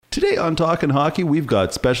Today on Talkin' Hockey, we've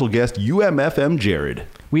got special guest UMFM Jared.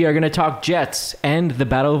 We are going to talk Jets and the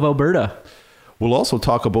Battle of Alberta. We'll also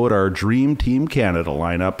talk about our Dream Team Canada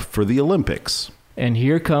lineup for the Olympics. And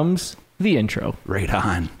here comes the intro. Right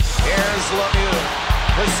on. Here's Lemieux.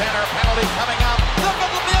 The center penalty coming up. Look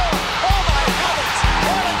at Lemieux. Oh, my heavens.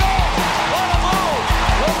 What a goal. What a move.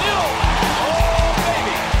 Lemieux. Oh,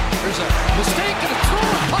 baby. There's a mistake and a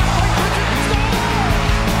throw. Puck by Richard. Score.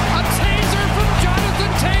 A taser from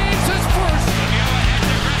Jonathan Toews is first. Lemieux ahead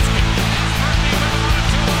to Gretzky. Murphy with a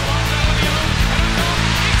 1-2 along to Lemieux.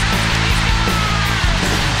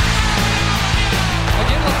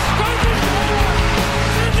 Again, let's go.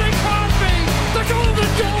 Sidney Crosby. The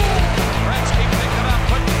golden goal. Gretzky picked it up,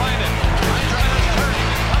 couldn't find it. Yzerman is turning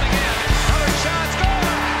and coming in. Another shot,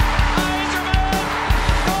 score! Yzerman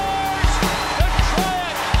scores!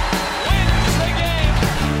 Detroit wins the game!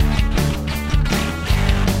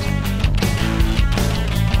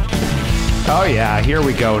 Oh yeah, here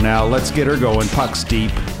we go now. Let's get her going. Puck's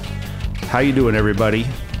deep. How you doing, everybody?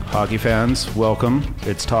 Hockey fans, welcome.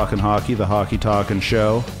 It's Talkin' Hockey, the Hockey Talkin'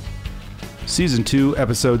 Show. Season 2,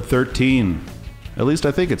 Episode 13. At least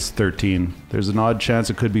I think it's 13. There's an odd chance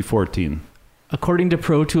it could be 14. According to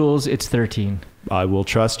Pro Tools, it's 13. I will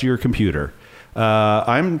trust your computer.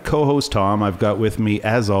 I'm co-host Tom. I've got with me,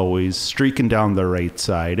 as always, streaking down the right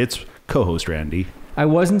side, it's co-host Randy. I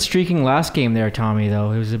wasn't streaking last game there, Tommy,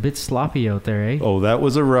 though. It was a bit sloppy out there, eh? Oh, that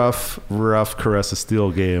was a rough Caressa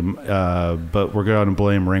Steel game, but we're going to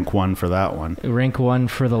blame Rink 1 for that one. Rank 1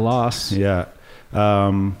 for the loss. Yeah.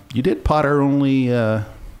 You did pot our only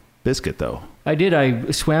biscuit, though. I did.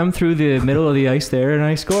 I swam through the middle of the ice there, and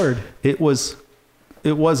I scored. It was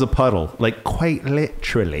a puddle, like quite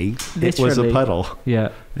literally. It was a puddle.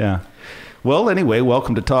 Yeah. Yeah. Well, anyway,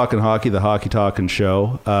 welcome to Talkin' Hockey, the Hockey Talkin'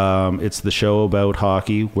 Show. It's the show about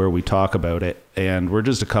hockey where we talk about it, and we're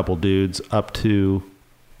just a couple dudes up to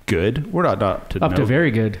good. We're not up to very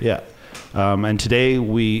good. Yeah. And today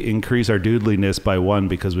we increase our doodliness by 1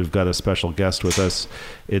 because we've got a special guest with us.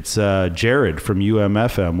 It's Jared from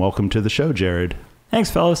UMFM. Welcome to the show, Jared. Thanks,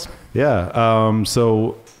 fellas. Yeah.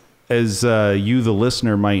 So as you, the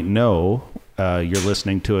listener, might know, you're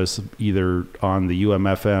listening to us either on the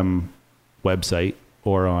UMFM website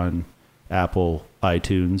or on Apple,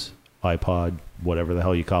 iTunes, iPod, whatever the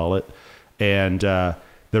hell you call it. And the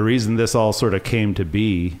reason this all sort of came to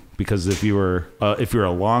be, because if you're a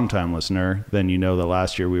long-time listener, then you know that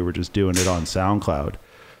last year we were just doing it on SoundCloud.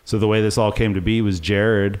 So the way this all came to be was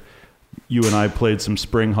Jared, you and I played some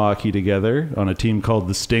spring hockey together on a team called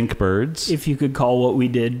the Stinkbirds. If you could call what we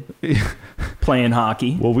did playing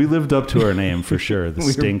hockey. Well, we lived up to our name for sure, the We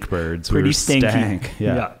were Stinkbirds. pretty We were stinky. stank.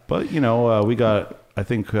 Yeah. But, you know, we got, I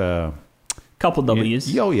think... Couple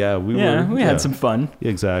W's. Oh, yeah. We had some fun.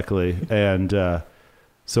 Exactly. And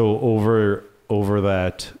so over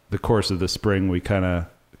the course of the spring, we kind of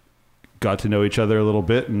got to know each other a little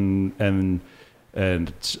bit and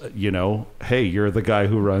you know, hey, you're the guy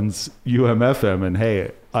who runs UMFM, and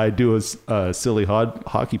hey, I do a silly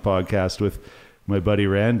hockey podcast with my buddy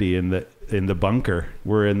Randy in the bunker.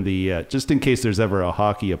 We're in the just in case there's ever a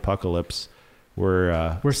hockey apocalypse,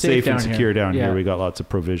 we're safe and secure down here. We got lots of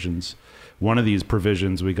provisions. One of these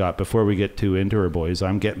provisions we got, before we get too into her, boys,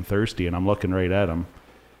 I'm getting thirsty and I'm looking right at them.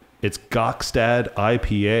 It's Gokstad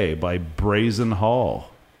IPA by Brazen Hall.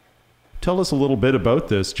 Tell us a little bit about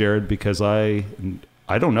this, Jared, because I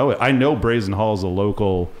don't know it. I know Brazen Hall is a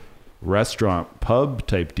local restaurant pub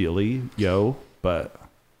type dealie, but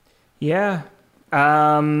Yeah.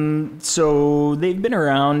 So they've been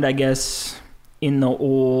around, I guess, in the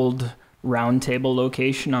old Round Table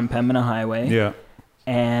location on Pembina Highway. yeah.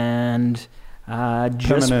 And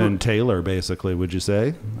just Pembina and Taylor, basically, would you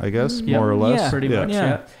say? I guess, Yeah. more or less? Yeah, pretty much.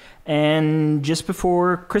 Yeah. And just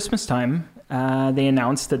before Christmas time, they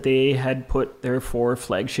announced that they had put their 4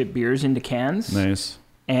 flagship beers into cans. Nice.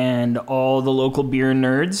 And all the local beer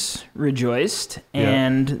nerds rejoiced. Yeah.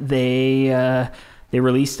 And they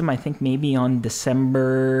released them, I think, maybe on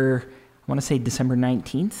December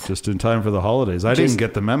 19th. Just in time for the holidays. I didn't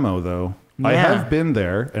get the memo, though. I Yeah. have been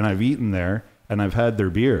there, and I've eaten there, and I've had their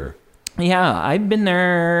beer. Yeah, I've been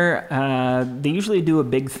there. They usually do a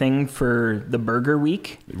big thing for the Burger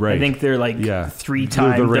Week. Right. I think they're like Yeah.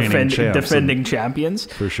 3-time The reigning champs defending champions.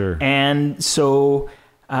 For sure. And so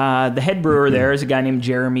the head brewer there is a guy named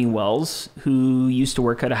Jeremy Wells, who used to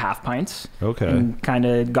work at a Half Pints. Okay. And kind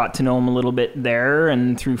of got to know him a little bit there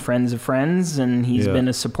and through friends of friends. And he's Yeah. been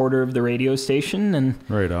a supporter of the radio station and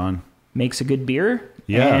Right on. makes a good beer.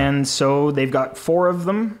 Yeah. And so they've got 4 of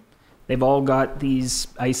them. They've all got these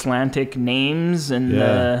Icelandic names, and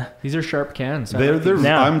Yeah. These are sharp cans.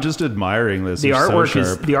 Yeah. I'm just admiring this. the They're so artwork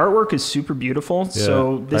sharp. is super beautiful. Yeah.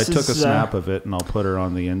 So this I took is, a snap of it, and I'll put her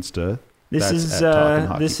on the Insta. This That's is at Talkin'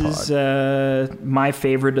 Hockey this is Pod. my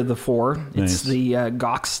favorite of the four. Nice. It's the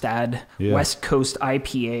Gokstad Yeah. West Coast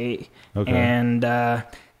IPA, Okay. and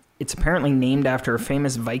it's apparently named after a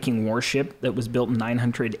famous Viking warship that was built in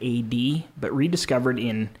 900 AD, but rediscovered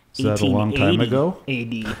in Is that a long time 1880 ago?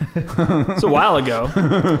 AD. It's a while ago.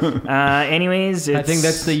 Anyways, I think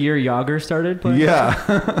that's the year Yager started playing.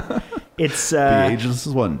 Yeah. it's The Ageless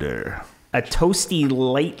Wonder. a toasty,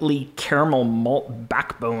 lightly caramel malt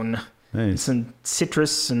backbone. Nice. Some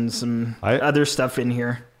citrus and some I- other stuff in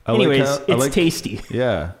here. I like Anyways, how- I it's like- tasty.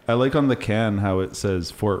 Yeah, I like on the can how it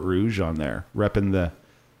says Fort Rouge on there, repping the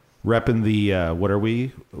what are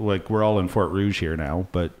we, like, we're all in Fort Rouge here now,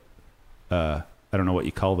 but I don't know what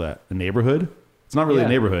you call that, a neighborhood. It's not really Yeah, a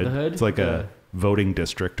neighborhood. the hood, It's like a voting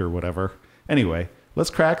district or whatever. Anyway, let's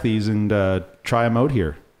crack these and try them out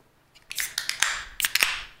here.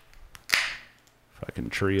 Fucking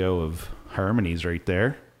trio of harmonies right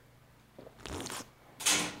there.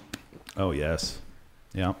 Oh yes,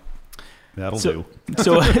 yeah, that'll do.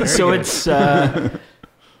 So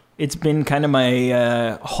it's been kind of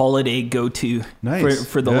my holiday go-to Nice.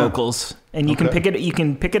 for the Yeah. locals, and you can Okay.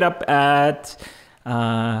 pick it up at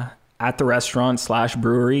the restaurant /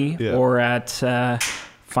 brewery, Yeah. or at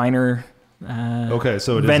finer Okay,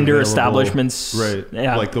 so it is vendor available- establishments, right?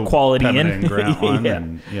 yeah, Like the Quality Inn. Pemmican Grant one, Yeah.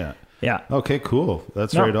 and yeah. Yeah. Okay, cool.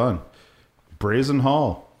 That's No. right on. Brazen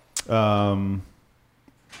Hall.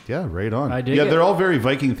 Yeah, right on. I dig yeah, it. they're all very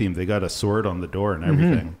Viking themed. They got a sword on the door and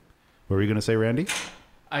everything. What were you gonna say, Randy?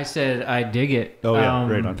 I said I dig it. Oh, yeah,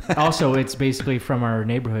 right on. Also, it's basically from our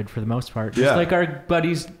neighborhood for the most part. Just Yeah. like our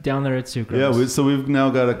buddies down there at Sucrose. Yeah, so we've now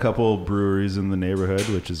got a couple breweries in the neighborhood,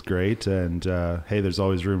 which is great. And hey, there's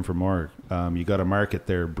always room for more. You got to market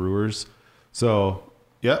their brewers. So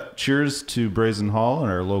yeah, cheers to Brazen Hall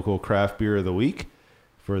and our local craft beer of the week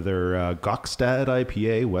for their Gokstad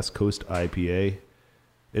IPA, West Coast IPA.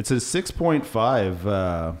 It's a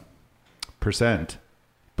 6.5 percent,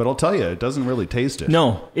 but I'll tell you, it doesn't really taste it.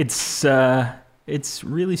 No, it's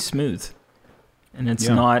really smooth, and it's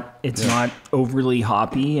Yeah. not overly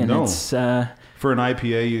hoppy, and No. it's For an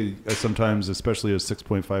IPA, you sometimes, especially a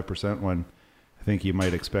 6.5% one, I think you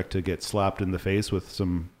might expect to get slapped in the face with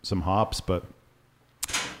some hops, but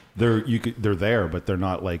they're there, but they're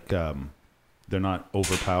not like they're not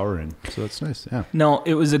overpowering. So it's nice. Yeah. no.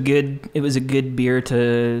 It was a good beer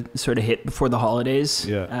to sort of hit before the holidays.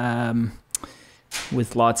 Yeah.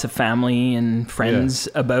 With lots of family and friends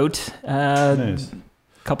about. Nice.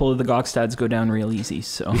 A couple of the Gokstads go down real easy.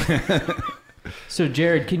 So So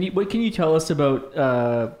Jared, what can you tell us about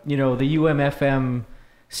the UMFM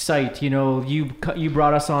site? You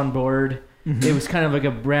brought us on board. Mm-hmm. It was kind of like a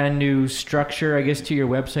brand new structure, I guess, to your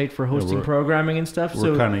website for hosting we're- programming and stuff.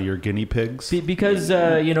 We're kind of your guinea pigs. Because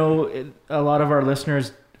a lot of our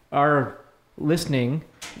listeners are listening.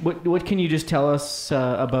 What can you just tell us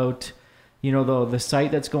about the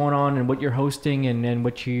site that's going on and what you're hosting and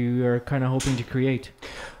what you are kind of hoping to create?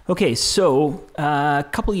 okay, so a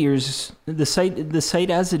couple of years, the site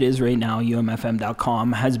as it is right now,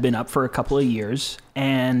 umfm.com, has been up for a couple of years,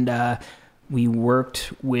 and we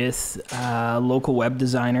worked with a local web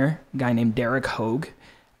designer, a guy named Derek Hogue,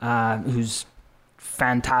 who's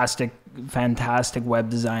fantastic web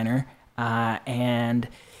designer, and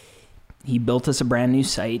he built us a brand new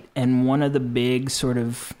site. And one of the big sort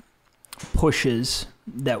of pushes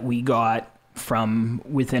that we got from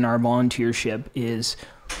within our volunteership is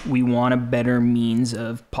we want a better means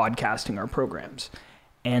of podcasting our programs.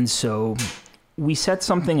 And so we set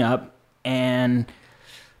something up, and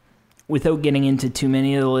without getting into too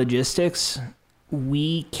many of the logistics,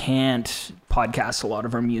 we can't podcast a lot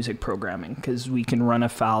of our music programming because we can run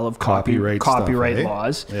afoul of Copyright copyright stuff, eh?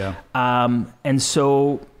 laws. Yeah. And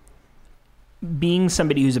so, being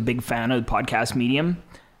somebody who's a big fan of the podcast medium,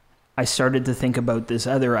 I started to think about this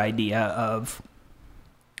other idea of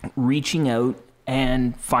reaching out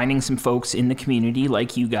and finding some folks in the community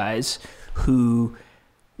like you guys who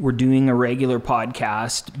were doing a regular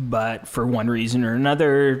podcast, but for one reason or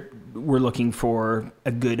another, we're looking for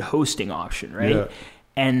a good hosting option, right? Yeah.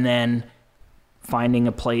 And then finding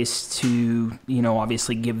a place to,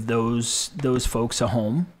 obviously give those folks a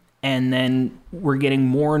home. And then we're getting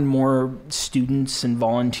more and more students and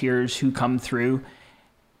volunteers who come through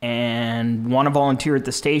and want to volunteer at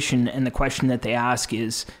the station. And the question that they ask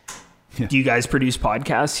is, do you guys produce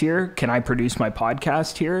podcasts here? Can I produce my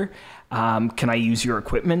podcast here? Can I use your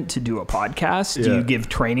equipment to do a podcast? Do Yeah. you give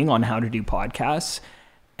training on how to do podcasts?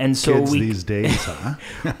 And so Kids these days,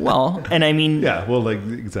 huh? well, and I mean, Yeah, well, like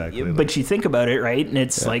exactly. but you think about it, right? And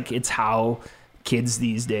it's like, it's how kids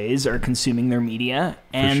these days are consuming their media.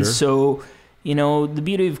 And sure. so, you know, the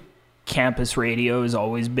beauty of campus radio has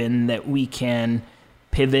always been that we can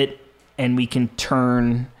pivot and we can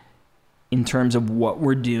turn in terms of what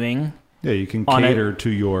we're doing. Yeah, you can on cater to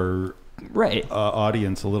your Right.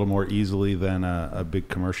 audience a little more easily than a big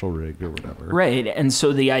commercial rig or whatever. Right. And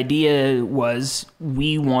so the idea was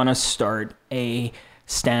we want to start a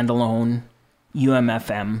standalone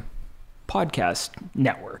UMFM podcast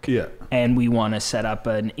network. Yeah. And we want to set up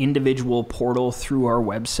an individual portal through our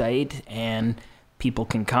website, and people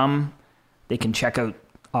can come, they can check out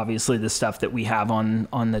obviously the stuff that we have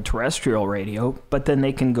on the terrestrial radio, but then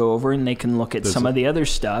they can go over and they can look at some of the other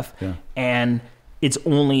stuff. Yeah. And it's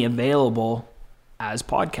only available as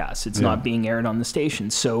podcasts. It's Yeah. not being aired on the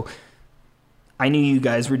station. So I knew you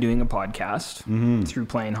guys were doing a podcast through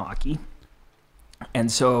playing hockey.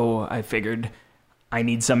 And so I figured I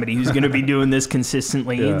need somebody who's going to be doing this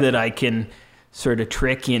consistently Yeah. that I can sort of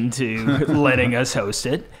trick into letting us host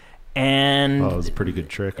it. And Oh, it was a pretty good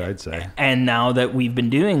trick, I'd say. and now that we've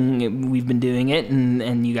been doing it,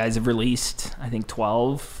 and you guys have released, I think,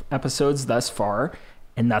 12 episodes thus far,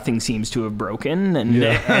 and nothing seems to have broken, and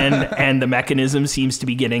and the mechanism seems to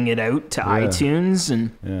be getting it out to iTunes,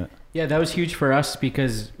 and Yeah. Yeah, that was huge for us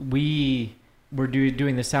because we were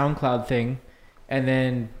doing the SoundCloud thing, and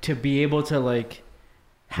then to be able to like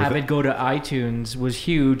have it go to iTunes was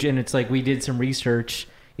huge. And it's like we did some research,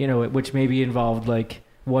 you know, which maybe involved like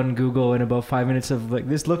one Google and about 5 minutes of like,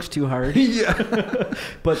 this looks too hard. Yeah.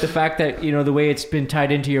 But the fact that, you know, the way it's been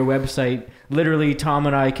tied into your website, literally Tom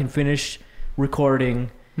and I can finish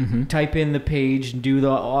recording, type in the page and do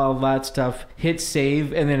all that stuff, hit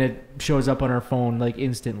save, and then it shows up on our phone like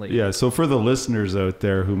instantly. Yeah, so for the listeners out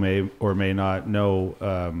there who may or may not know,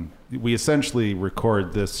 we essentially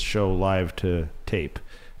record this show live to tape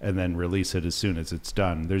and then release it as soon as it's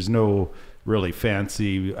done. There's no really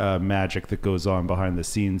fancy magic that goes on behind the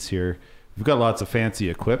scenes here. We've got lots of fancy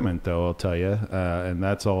equipment, though, I'll tell you, and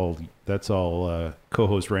that's all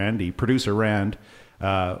co-host Randy, producer Rand.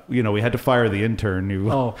 You know, we had to fire the intern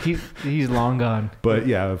who. Oh, he's long gone. But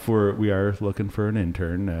yeah, we are looking for an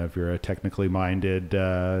intern. If you're a technically minded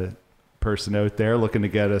person out there looking to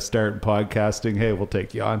get a start in podcasting, hey, we'll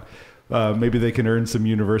take you on. Maybe they can earn some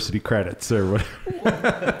university credits or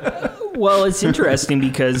whatever. well, it's interesting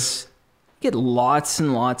because you get lots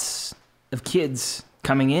and lots of kids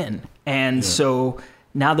coming in, and so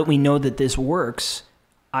now that we know that this works,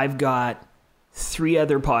 I've got 3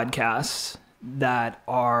 other podcasts that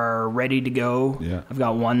are ready to go. Yeah. I've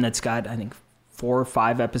got one that's got, I think, 4 or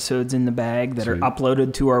 5 episodes in the bag that Sweet. are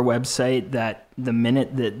uploaded to our website, that the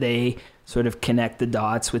minute that they sort of connect the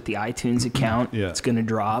dots with the iTunes account, it's going to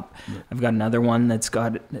drop. Yeah. I've got another one that's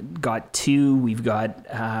got 2. We've got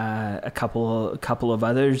a couple of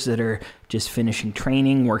others that are just finishing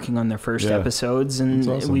training, working on their first episodes. And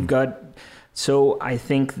awesome. we've got, so I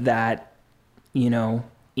think that, you know,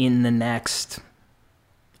 in the next,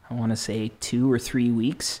 I want to say 2 or 3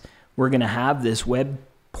 weeks, we're going to have this web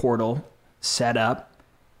portal set up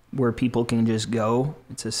where people can just go.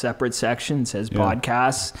 It's a separate section. It says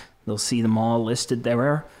podcasts. They'll see them all listed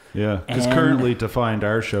there. Yeah, because currently to find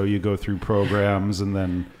our show, you go through programs and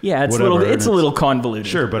then it's whatever, it's a little convoluted.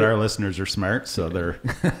 Sure, but our listeners are smart, so they're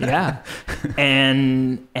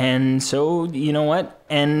and so you know what?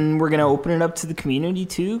 And we're gonna open it up to the community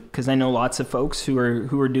too, because I know lots of folks who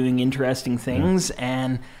are doing interesting things,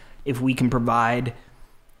 and if we can provide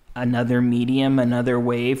another medium, another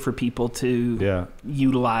way for people to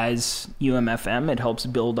utilize UMFM, it helps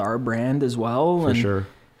build our brand as well. For sure.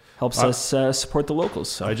 Helps us support the locals.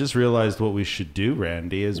 So. I just realized what we should do,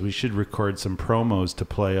 Randy, is we should record some promos to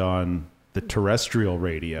play on the terrestrial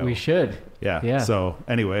radio. We should. Yeah. So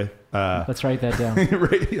anyway. Let's write that down.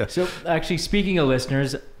 Right, yeah. So actually, speaking of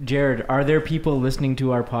listeners, Jared, are there people listening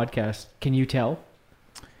to our podcast? Can you tell?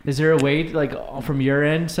 Is there a way, like, from your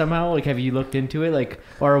end somehow? Like, have you looked into it? Like,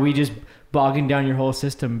 or are we just bogging down your whole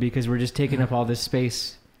system because we're just taking up all this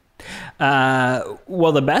space?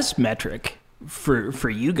 Well, the best metric for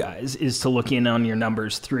you guys is to look in on your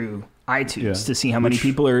numbers through iTunes to see how many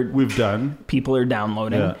people are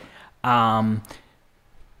downloading. Yeah.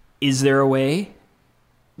 Is there a way?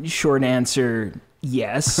 Short answer,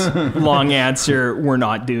 yes. Long answer, we're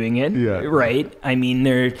not doing it. Yeah. Right? I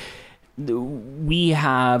mean, we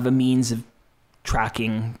have a means of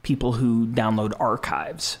tracking people who download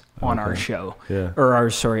archives on our show,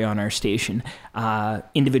 on our station.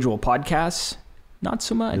 Individual podcasts, not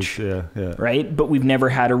so much. Right? But we've never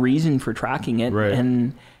had a reason for tracking it.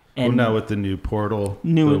 Right. And now with the new portal,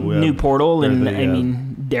 new portal, or and the, I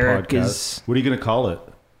mean, Derek podcast. is. What are you going to call it?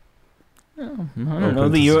 I don't know,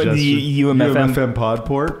 the UMFM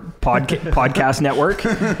Podport podcast network.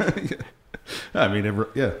 I mean,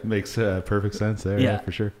 it makes perfect sense there. Yeah,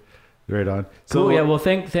 for sure. Right on. So cool, yeah. Well,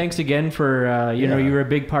 thanks again for you know, you were a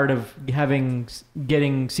big part of getting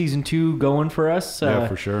season 2 going for us. Yeah,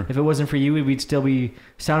 for sure. If it wasn't for you, we'd still be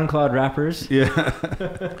SoundCloud rappers. Yeah.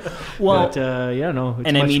 Well, but, it's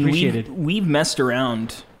and much I mean, appreciated. we've messed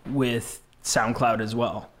around with SoundCloud as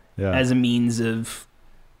well, yeah, as a means of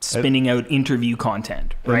spinning out interview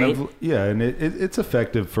content, right? And it's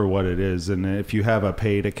effective for what it is. And if you have a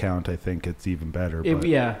paid account, I think it's even better.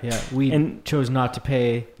 We chose not to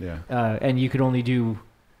pay. Yeah. And you could only do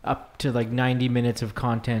up to like 90 minutes of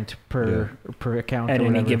content per account at or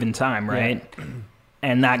any given time, right? Yeah.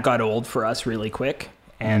 And that got old for us really quick.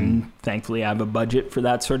 And thankfully, I have a budget for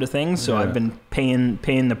that sort of thing, so I've been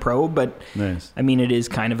paying the pro. But nice. I mean, it is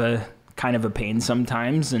kind of a pain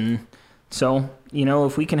sometimes, and so, you know,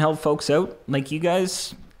 if we can help folks out like you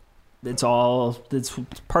guys, it's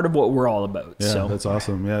part of what we're all about. Yeah, so that's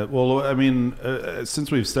awesome. Yeah. Well, I mean, since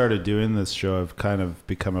we've started doing this show, I've kind of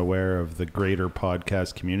become aware of the greater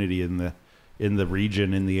podcast community in the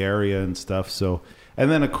region, in the area and stuff. So, and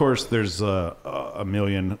then of course there's a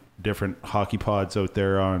million different hockey pods out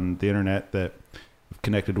there on the internet that I've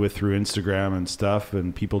connected with through Instagram and stuff,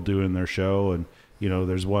 and people doing their show. And, you know,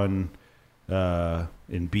 there's one,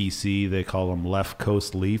 in BC, they call them Left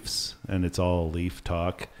Coast Leafs, and it's all Leaf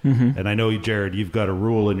talk. Mm-hmm. And I know, Jared, you've got a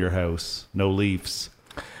rule in your house: no Leafs.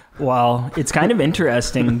 Well, it's kind of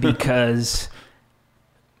interesting because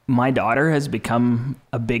my daughter has become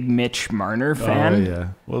a big Mitch Marner fan. Oh, yeah.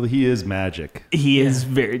 Well, he is magic. He is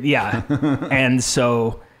very, and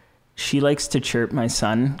so she likes to chirp my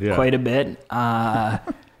son quite a bit.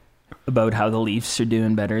 About how the Leafs are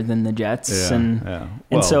doing better than the Jets, and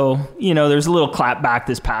so, you know, there's a little clap back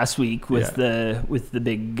this past week with the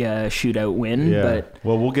big shootout win. Yeah. But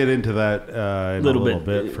we'll get into that in a little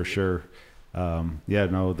bit for sure.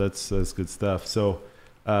 That's good stuff. So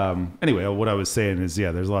anyway, what I was saying is,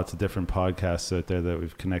 there's lots of different podcasts out there that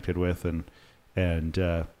we've connected with, and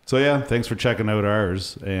so thanks for checking out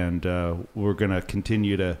ours, and we're gonna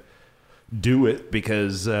continue to do it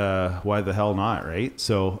because why the hell not, right?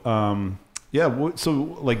 So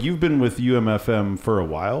so like, you've been with UMFM for a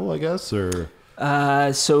while, I guess, or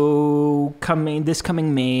so this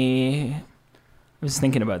coming May, I was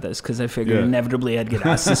thinking about this because I figured inevitably I'd get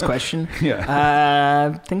asked this question.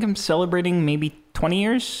 I think I'm celebrating maybe 20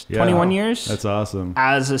 years, 21 years. That's awesome.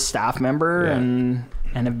 As a staff member, and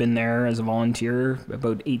have been there as a volunteer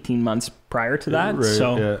about 18 months prior to that. Right,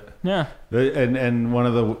 so, yeah. And one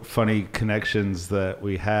of the funny connections that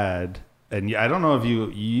we had, and I don't know if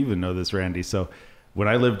you even know this, Randy. So when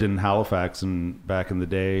I lived in Halifax and back in the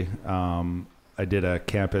day, I did a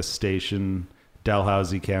campus station,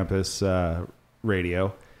 Dalhousie campus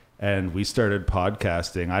radio, and we started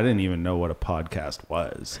podcasting. I didn't even know what a podcast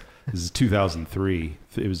was. This is 2003.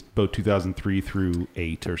 It was about 2003 through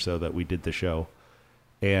 8 or so that we did the show.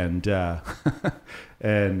 And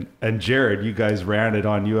and Jared, you guys ran it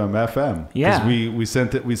on UMFM. Yeah, we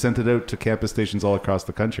sent it out to campus stations all across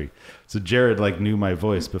the country. So Jared knew my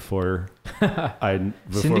voice before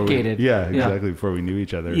syndicated. Before we knew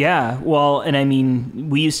each other. Yeah, well, and I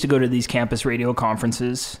mean, we used to go to these campus radio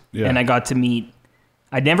conferences, and I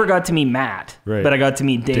never got to meet Matt, but I got to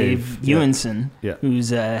meet Dave Ewenson,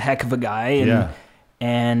 who's a heck of a guy,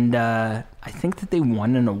 and I think that they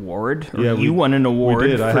won an award, or you won an award. We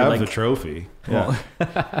did. I have the trophy. Yeah.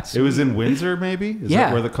 It was in Windsor, maybe? Is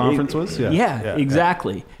that where the conference was? Yeah,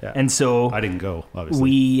 exactly. Yeah. And so I didn't go, obviously.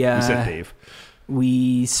 We said Dave.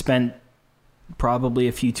 We spent probably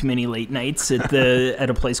a few too many late nights at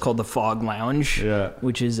a place called the Fog Lounge,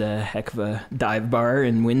 which is a heck of a dive bar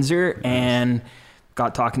in Windsor, and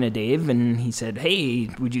got talking to Dave, and he said, "Hey,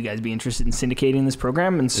 would you guys be interested in syndicating this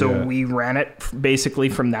program?" And so we ran it basically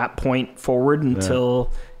from that point forward until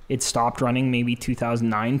it stopped running, maybe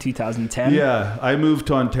 2009, 2010. Yeah, I moved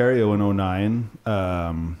to Ontario in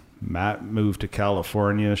 2009. Matt moved to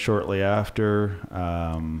California shortly after.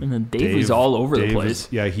 And then Dave was all over the place.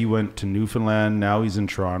 He went to Newfoundland. Now he's in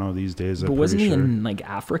Toronto these days. But wasn't he in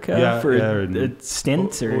Africa for a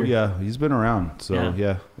stint? Or? Yeah, he's been around. So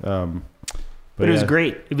but it was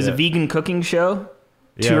great. It was a vegan cooking show,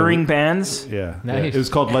 touring bands. Yeah. Nice. It was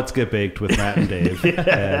called Let's Get Baked with Matt and Dave.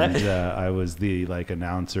 And I was the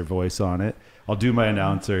announcer voice on it. I'll do my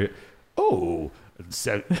announcer.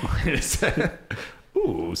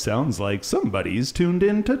 Sounds like somebody's tuned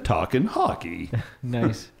in to Talkin' Hockey.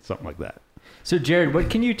 Nice. Something like that. So, Jared, what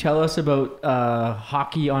can you tell us about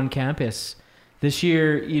hockey on campus? This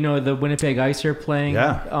year, the Winnipeg Ice are playing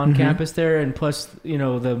on campus there, and plus,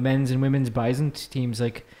 the men's and women's Bison teams.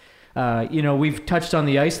 Like, we've touched on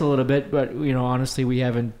the ice a little bit, but, honestly, we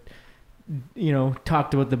haven't,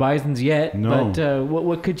 talked about the Bisons yet. No. But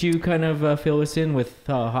what could you kind of fill us in with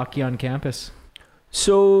hockey on campus?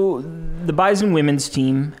 So the Bison women's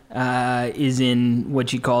team is in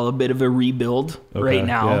what you call a bit of a rebuild right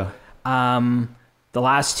now. Yeah. The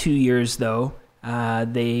last 2 years, though,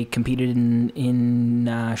 they competed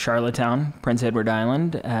in Charlottetown, Prince Edward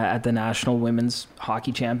Island, at the National Women's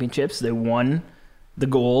Hockey Championships. They won the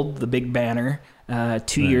gold, the big banner,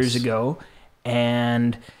 2 years ago,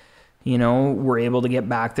 and were able to get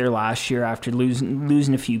back there last year after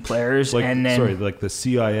losing a few players. Like the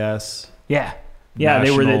CIS. Yeah,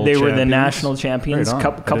 they were the national champions a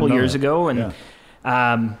couple years ago, and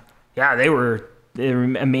they were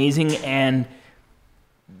amazing. And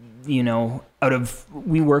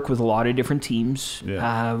we work with a lot of different teams.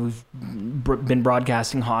 Yeah. We've been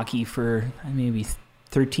broadcasting hockey for maybe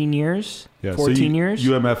 13 years, 14 years.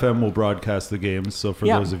 UMFM will broadcast the games. So for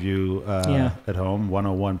those of you at home,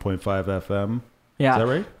 101.5 FM. Yeah. Is that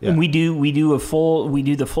right? Yeah. And we do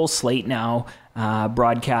the full slate now,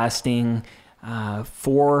 broadcasting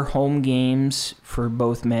 4 home games for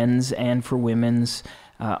both men's and for women's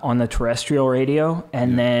on the terrestrial radio,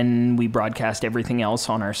 and then we broadcast everything else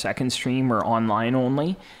on our second stream or online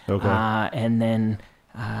only. Okay. And then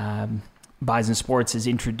Bison Sports has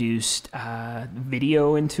introduced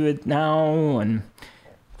video into it now, and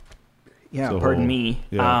pardon me.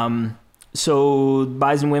 Yeah. So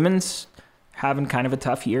Bison women's having kind of a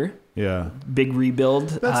tough year. Yeah. Big rebuild.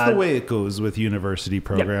 That's the way it goes with university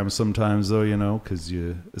programs sometimes, though, because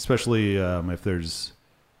especially if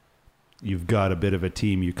you've got a bit of a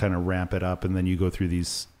team, you kind of ramp it up, and then you go through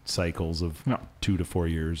these cycles of 2 to 4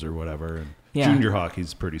 years or whatever. And junior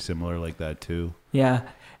hockey's pretty similar like that too. Yeah.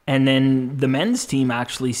 And then the men's team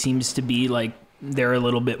actually seems to be like they're a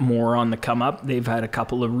little bit more on the come up. They've had a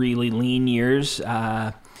couple of really lean years.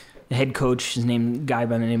 The head coach, guy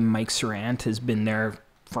by the name of Mike Serrant, has been there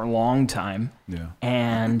for a long time. Yeah.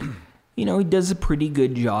 And, he does a pretty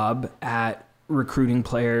good job at recruiting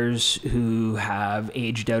players who have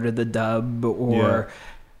aged out of the dub or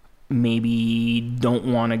maybe don't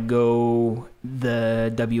want to go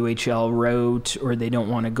the WHL route, or they don't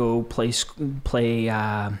want to go play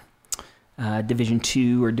Division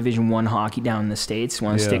II or Division I hockey down in the States,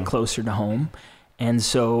 want to stick closer to home. And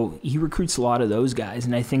so he recruits a lot of those guys,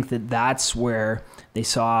 and I think that's where they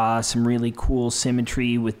saw some really cool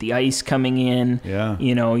symmetry with the ice coming in. Yeah.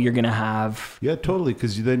 You're going to have... Yeah, totally,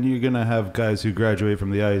 because then you're going to have guys who graduate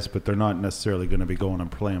from the ice, but they're not necessarily going to be going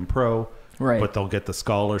and playing pro. Right. But they'll get the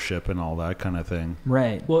scholarship and all that kind of thing.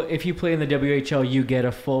 Right. Well, if you play in the WHL, you get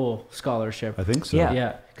a full scholarship. I think so.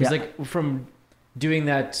 Yeah. Because from doing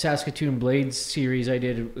that Saskatoon Blades series I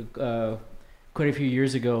did quite a few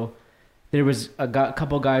years ago, there was a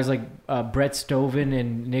couple guys like Brett Stoven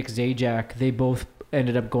and Nick Zajac. They both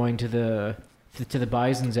ended up going to the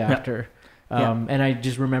Bisons after. And I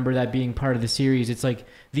just remember that being part of the series. It's like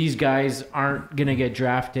these guys aren't going to get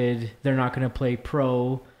drafted. They're not going to play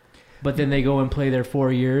pro. But then they go and play their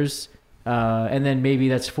 4 years. And then maybe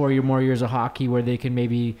that's 4 more years of hockey where they can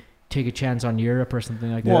maybe take a chance on Europe or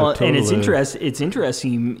something like that. Well, totally. And it's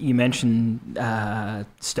interesting you mentioned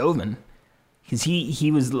Stoven. Because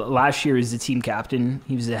he was last year as the team captain.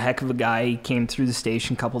 He was a heck of a guy. He came through the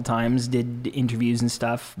station a couple times, did interviews and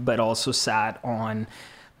stuff, but also sat on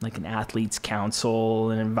like an athletes council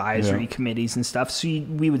and advisory committees and stuff. So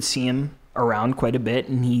we would see him around quite a bit,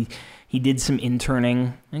 and he did some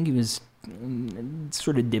interning. I think he was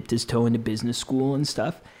sort of dipped his toe into business school and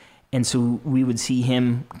stuff. And so we would see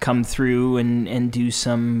him come through and do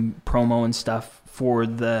some promo and stuff for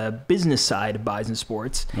the business side of Bison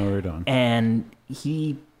Sports. Oh, right on. And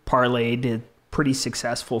he parlayed a pretty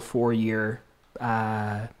successful 4-year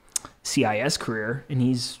CIS career, and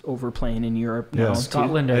he's over playing in Europe now.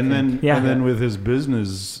 Scotland, and then with his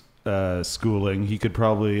business schooling, he could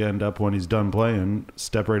probably end up, when he's done playing,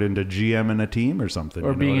 step right into GM in a team or something,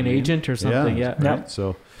 or being an agent or something. Yeah. Right?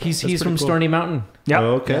 So he's from cool. Stony Mountain. Yeah.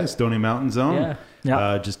 Oh, okay, Stony Mountain Zone.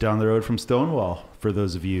 Yeah. Just down the road from Stonewall. For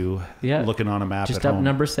those of you looking on a map just at home. Just up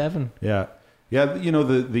number 7. Yeah. Yeah,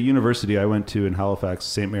 the university I went to in Halifax,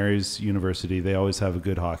 St. Mary's University, they always have a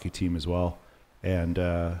good hockey team as well. And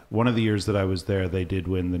one of the years that I was there, they did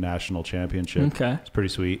win the national championship. Okay. It's pretty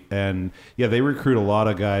sweet. And they recruit a lot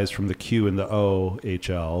of guys from the Q and the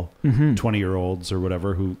OHL, 20-year-olds or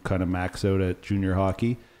whatever, who kind of max out at junior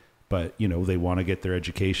hockey. but they want to get their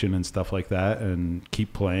education and stuff like that and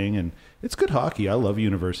keep playing. And it's good hockey. I love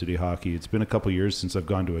university hockey. It's been a couple years since I've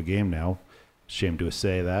gone to a game now. Shame to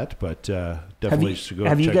say that, but definitely should go.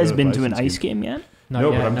 Have you check guys out been a to an Bison's ice game yet? Not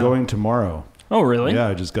No, yet, but I'm going tomorrow. Oh, really? Yeah,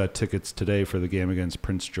 I just got tickets today for the game against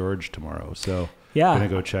Prince George tomorrow. So Yeah. I'm going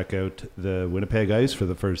to go check out the Winnipeg Ice for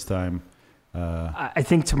the first time. I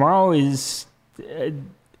think tomorrow is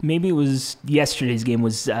maybe it was yesterday's game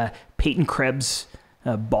was Peyton Krebs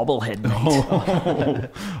bobblehead night.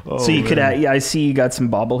 So you could add, I see you got some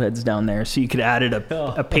bobbleheads down there. So you could add it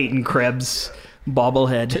a Peyton Krebs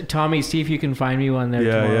bobblehead. Tommy, see if you can find me one there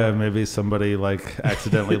tomorrow. Yeah, maybe somebody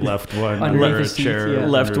accidentally left one Underneath under the a seat, chair. yeah.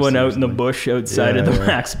 Left one out in the bush outside of the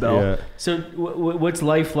Max Bell. Yeah. So what's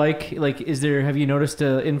life like? Like, have you noticed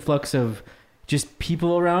an influx of just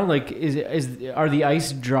people around? Like, are the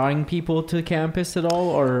ice drawing people to campus at all,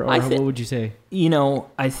 or what would you say?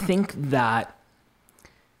 I think that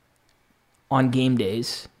on game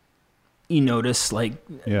days, you notice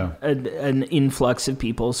an influx of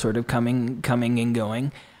people sort of coming and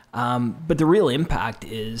going. But the real impact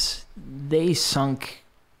is they sunk,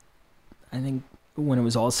 I think when it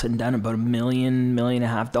was all said and done, about $1.5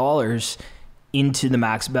 million into the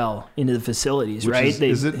Max Bell, into the facilities, Which right?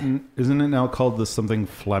 Isn't it now called the something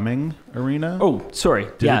Fleming Arena? Oh, sorry.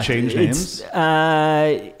 Did it change names?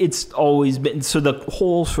 It's always been, so the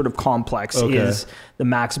whole sort of complex is the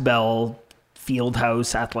Max Bell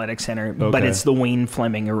Fieldhouse Athletic Center, but it's the Wayne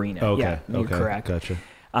Fleming Arena. Okay. Yeah, you're correct. Gotcha.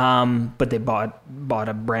 But they bought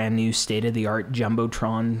a brand new state-of-the-art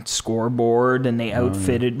Jumbotron scoreboard, and they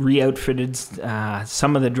re-outfitted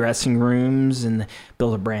some of the dressing rooms, and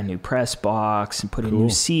built a brand new press box, and put in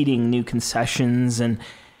new seating, new concessions, and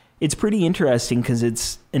it's pretty interesting because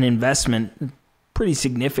it's an investment, pretty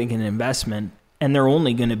significant investment, and they're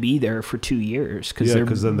only going to be there for 2 years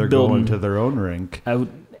because then they're going to their own rink.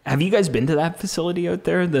 Have you guys been to that facility out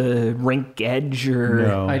there, the Rink Edge?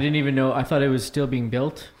 No. I didn't even know. I thought it was still being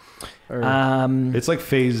built. It's like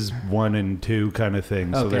phase 1 and 2 kind of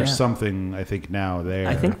thing. So there's something, I think, now there.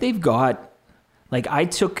 I think they've got, I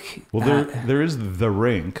took... Well, there is the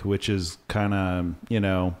rink, which is kind of,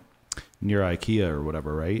 near IKEA or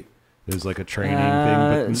whatever, right? There's like a training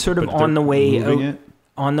thing. But, sort of but on the way out. it?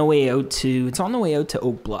 On the way out to... It's on the way out to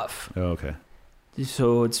Oak Bluff. Oh, okay.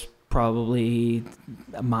 So it's probably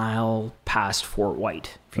a mile past Fort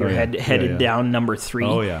White if you're headed down number 3.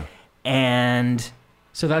 Oh, yeah. And...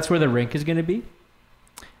 So that's where the rink is going to be?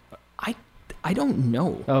 I don't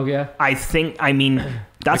know. Oh, yeah.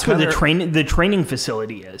 That's where the training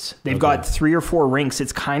facility is. They've got 3 or 4 rinks.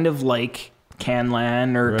 It's kind of like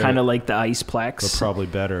Canlan or kind of like the Iceplex. But probably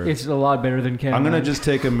better. It's a lot better than Canlan. I'm going to just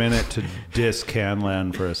take a minute to diss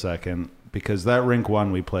Canlan for a second, because that rink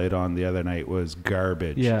 1 we played on the other night was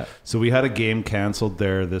garbage. Yeah. So we had a game canceled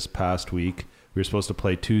there this past week. We were supposed to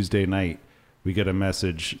play Tuesday night. We get a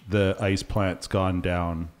message, the ice plant's gone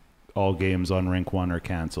down. All games on rink 1 are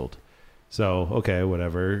canceled. So, okay,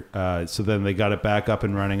 whatever. So then they got it back up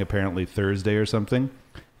and running apparently Thursday or something.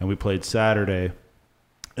 And we played Saturday.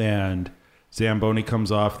 And Zamboni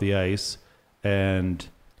comes off the ice. And,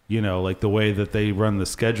 the way that they run the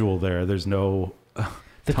schedule there, there's no...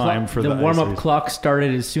 The warm-up clock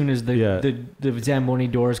started as soon as the Zamboni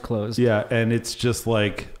doors closed. Yeah, and it's just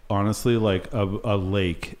honestly, a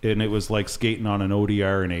lake. And it was like skating on an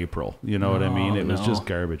ODR in April. You know what I mean? It was just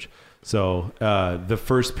garbage. So the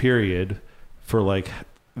first period for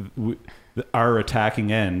our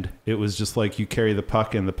attacking end, it was just you carry the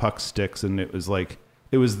puck and the puck sticks, and it was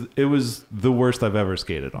it was the worst I've ever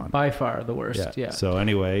skated on. By far the worst. Yeah. So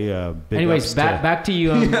anyway, back to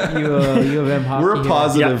U of M hockey. We're a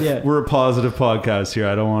positive. Yeah. We're a positive podcast here.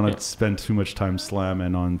 I don't want to spend too much time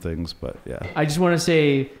slamming on things, but yeah. I just want to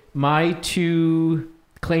say my 2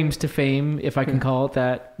 claims to fame, if I can call it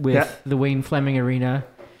that, with the Wayne Fleming Arena,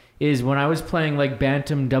 is when I was playing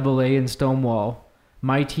Bantam AA in Stonewall,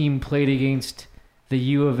 my team played against the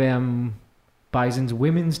U of M Bison's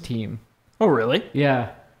women's team. Oh, really?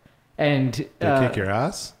 Yeah. And they kick your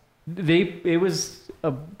ass? It was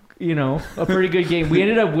a pretty good game. We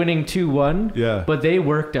ended up winning 2-1. Yeah. But they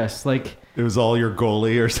worked us. It was all your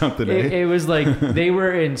goalie or something. It was they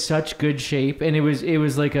were in such good shape, and it was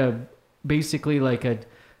basically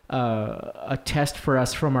a test for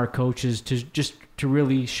us from our coaches to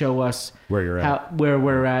really show us where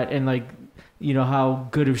we're at, and how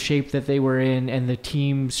good of shape that they were in, and the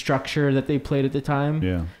team structure that they played at the time.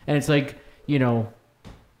 Yeah. And it's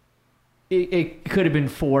it could have been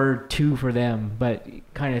 4-2 for them, but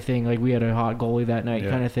kind of thing. We had a hot goalie that night,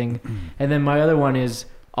 kind of thing. And then my other one is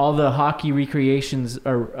all the hockey recreations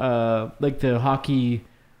are the hockey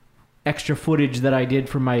extra footage that I did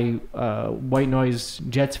for my White Noise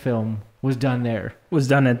Jets film was done there. Was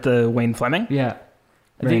done at the Wayne Fleming? Yeah.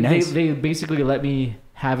 Very nice. They basically let me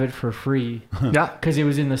have it for free Yeah. because it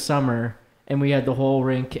was in the summer and we had the whole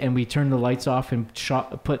rink and we turned the lights off and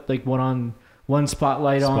put like one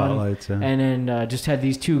spotlight on, Spotlights, yeah. and then just had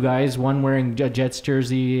these two guys, one wearing a Jets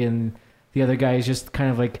jersey and the other guy is just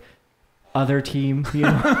kind of like other team, you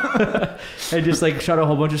know. I just like shot a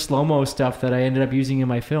whole bunch of slow-mo stuff that I ended up using in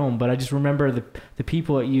my film, but I just remember the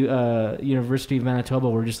people at University of Manitoba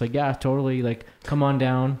were just like, yeah, totally, like, come on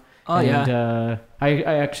down. Oh, and,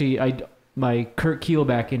 I my Kurt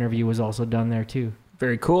Keelback interview was also done there too.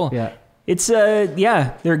 Very cool. Yeah. It's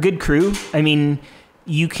they're a good crew. I mean,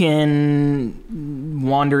 you can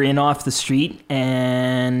wander in off the street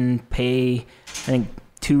and pay, I think,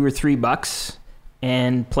 $2 or $3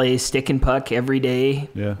 and play stick and puck every day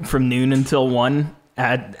from noon until 1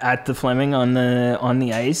 at the Fleming on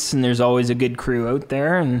the ice, and there's always a good crew out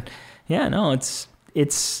there. And yeah, no, it's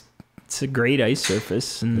a great ice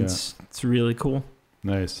surface, and it's really cool.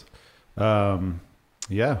 Nice.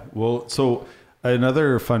 Yeah. Well, so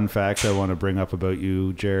another fun fact I want to bring up about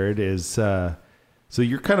you, Jared, is so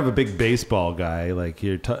you're kind of a big baseball guy, like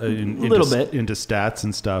you're little bit into stats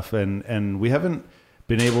and stuff, and we haven't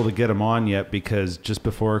been able to get him on yet because just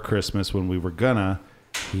before Christmas when we were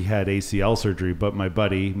he had ACL surgery, but my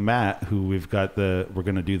buddy Matt, who we're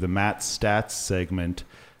going to do the Matt Stats segment,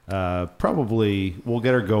 probably we'll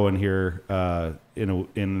get her going here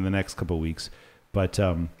in the next couple of weeks. But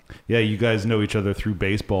you guys know each other through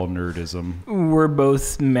baseball nerdism. We're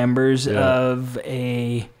both members of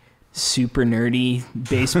a super nerdy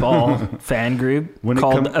baseball fan group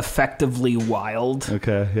called Effectively Wild.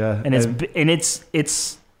 Okay, yeah, and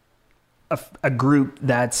it's a group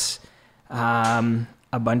that's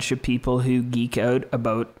a bunch of people who geek out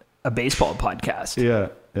about a baseball podcast.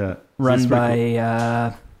 Yeah. Run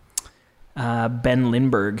by Ben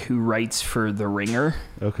Lindbergh, who writes for The Ringer.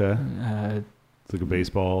 Okay. It's like a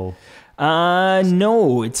baseball.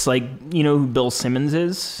 No, it's like, you know who Bill Simmons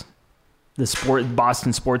is? The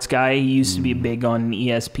Boston sports guy. He used to be big on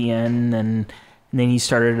ESPN, and then he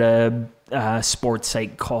started a sports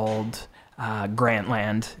site called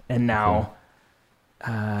Grantland, and now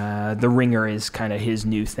The Ringer is kind of his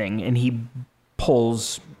new thing, and he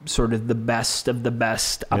pulls sort of the best of the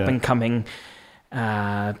best up and coming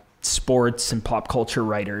sports and pop culture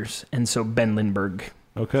writers, and so Ben Lindbergh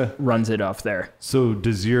runs it off there. So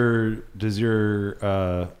does your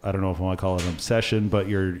I don't know if I want to call it an obsession, but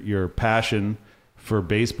your passion for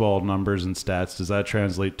baseball numbers and stats, does that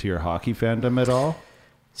translate to your hockey fandom at all?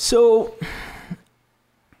 So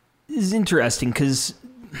this is interesting because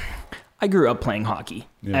I grew up playing hockey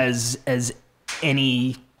as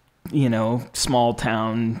any, you know, small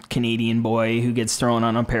town Canadian boy who gets thrown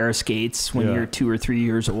on a pair of skates when you're 2 or 3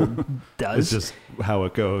 years old does. It's just how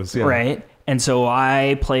it goes. Yeah. Right. And so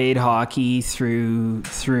I played hockey through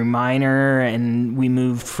minor, and we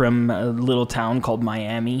moved from a little town called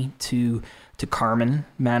Miami to Carmen,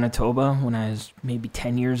 Manitoba when I was maybe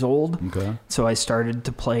 10 years old. Okay. So I started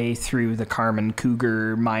to play through the Carmen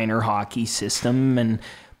Cougar minor hockey system and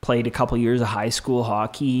played a couple years of high school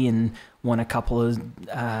hockey and won a couple of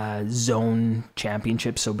zone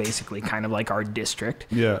championships, so basically kind of like our district.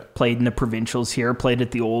 Yeah. Played in the provincials here, played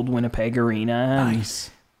at the old Winnipeg Arena. Nice.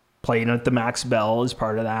 Played at the Max Bell as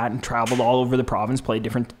part of that, and traveled all over the province, played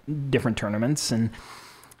different tournaments.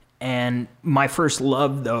 And my first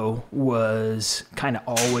love, though, was kind of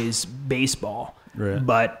always baseball. Right.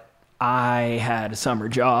 But I had a summer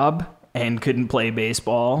job and couldn't play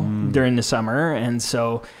baseball during the summer. And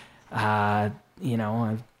so, you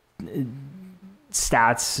know,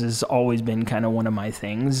 stats has always been kind of one of my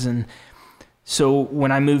things. And so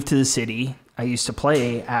when I moved to the city, I used to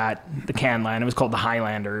play at the Canland. It was called the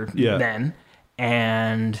Highlander then.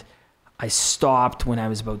 And I stopped when I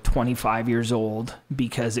was about 25 years old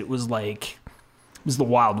because it was the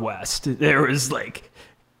Wild West. There was like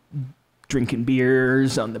drinking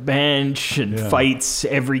beers on the bench and fights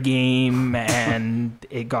every game, and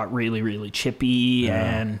it got really, really chippy.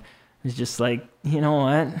 And it's just like, you know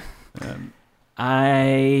what?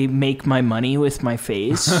 I make my money with my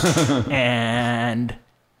face, and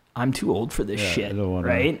I'm too old for this shit,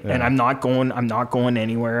 right? And I'm not going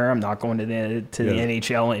anywhere. I'm not going to the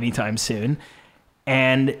NHL anytime soon.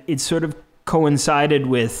 And it sort of coincided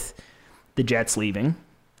with the Jets leaving,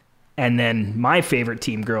 and then my favorite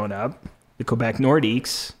team growing up, the Quebec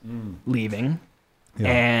Nordiques, leaving. Yeah.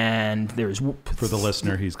 And there's for the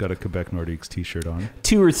listener, he's got a Quebec Nordiques t-shirt on.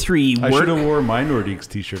 2 or 3. I should have wore my Nordiques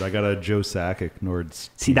t-shirt. I got a Joe Sakic Nords.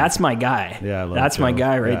 See, that's my guy. Yeah, that's Joe. My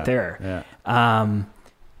guy right there. Yeah.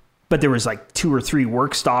 but there was like 2 or 3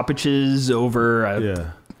 work stoppages over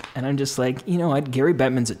Yeah. and I'm just like, you know what, Gary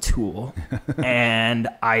Bettman's a tool. And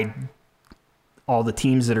all the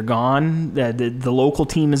teams that are gone, the local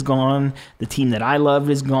team is gone, the team that I loved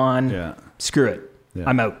is gone. Yeah. Screw it. Yeah.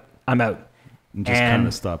 I'm out. And just And- kind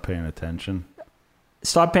of stop paying attention.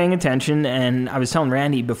 Stop paying attention. And I was telling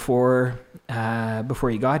Randy before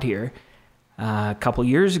he got here, a couple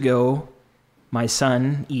years ago, my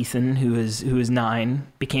son Ethan, who is 9,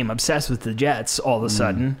 became obsessed with the Jets all of a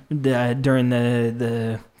sudden during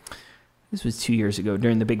the this was 2 years ago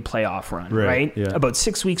during the big playoff run, right? Yeah. About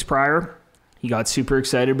 6 weeks prior, he got super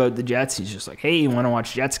excited about the Jets. He's just like, "Hey, you want to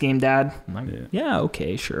watch Jets game, Dad?" I'm like, "Yeah,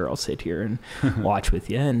 okay, sure. I'll sit here and watch with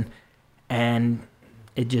you." And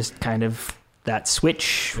it just kind of, that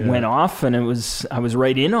switch went off, and I was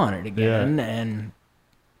right in on it again.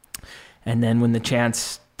 And then when the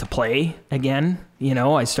chance to play again, you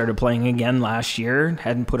know, I started playing again last year.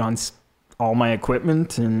 Hadn't put on all my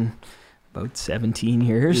equipment in about 17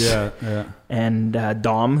 years. Yeah. And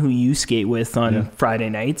Dom, who you skate with on Friday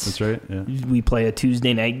nights, That's right. Yeah. we play a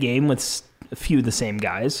Tuesday night game with a few of the same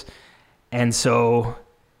guys. And so,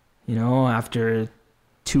 you know, after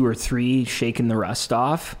 2 or 3 shaking the rust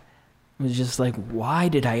off, it was just like, why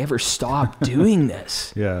did I ever stop doing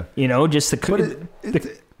this? Yeah. You know, just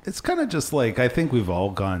It's kind of just like, I think we've all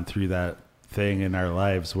gone through that thing in our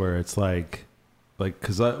lives where it's like,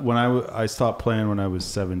 because when I stopped playing when I was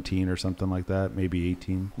 17 or something like that, maybe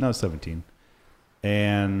 18, no, 17.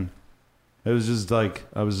 And it was just like,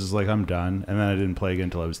 I was just like, I'm done. And then I didn't play again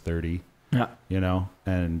until I was 30, you know?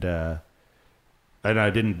 And I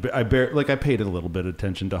paid a little bit of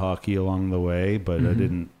attention to hockey along the way, but I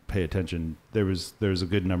didn't pay attention. There was a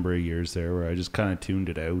good number of years there where I just kind of tuned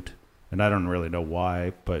it out. And I don't really know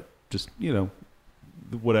why, but just, you know,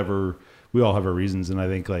 whatever, we all have our reasons. And I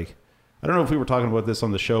think, like, I don't know if we were talking about this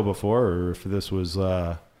on the show before, or if this was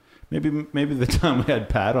maybe the time we had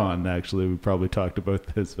Pat on, actually, we probably talked about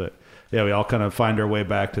this. But yeah, we all kind of find our way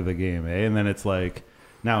back to the game, eh? And then it's like,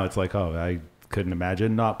 now it's like, oh, I couldn't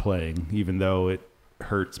imagine not playing, even though it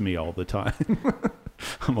hurts me all the time.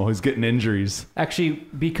 I'm always getting injuries. Actually,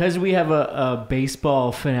 because we have a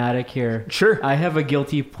baseball fanatic here, Sure. I have a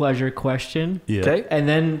guilty pleasure question. Yeah. Okay. And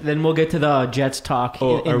then we'll get to the Jets talk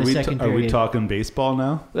in the second are period. we talking baseball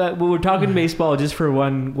now? Well, we're talking baseball just for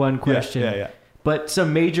one question. Yeah. But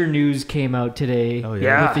some major news came out today Oh,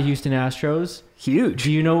 yeah. with the Houston Astros. Huge.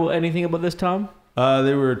 Do you know anything about this, Tom?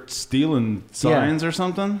 They were stealing signs or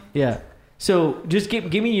something. Yeah. So just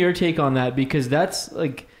give me your take on that, because that's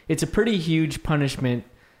like, it's a pretty huge punishment,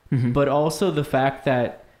 but also the fact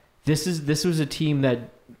that this was a team that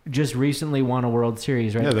just recently won a World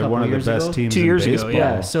Series, right? Yeah, they're one of the best teams 2 in years ago, baseball.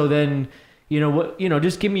 Yeah. So then,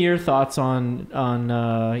 just give me your thoughts on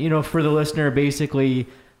for the listener, basically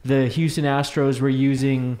the Houston Astros were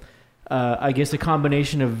using, I guess, a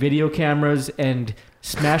combination of video cameras and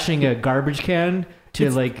smashing a garbage can to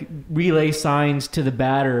like relay signs to the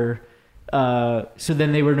batter. So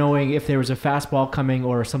then they were knowing if there was a fastball coming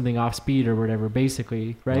or something off speed or whatever,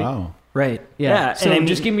 basically, right? Wow. Right. Yeah. So and I mean,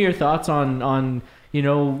 just give me your thoughts on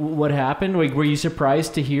what happened. Like, were you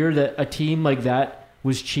surprised to hear that a team like that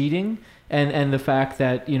was cheating, and the fact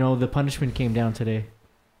that the punishment came down today?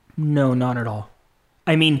 No, not at all.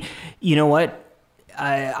 I mean, you know what?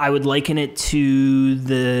 I would liken it to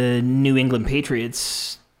the New England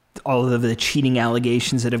Patriots, all of the cheating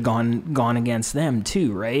allegations that have gone against them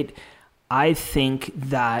too, right? I think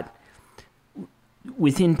that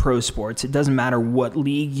within pro sports, it doesn't matter what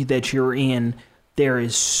league that you're in, there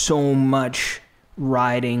is so much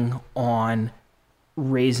riding on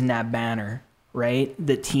raising that banner, right?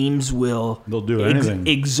 The teams they'll do anything.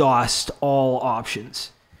 Exhaust all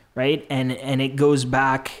options, right? And it goes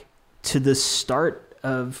back to the start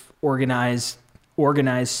of organized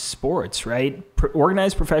sports, right?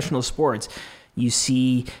 Organized professional sports. You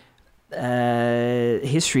see,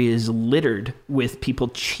 history is littered with people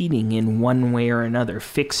cheating in one way or another,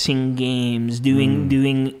 fixing games,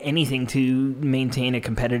 doing anything to maintain a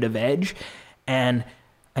competitive edge. And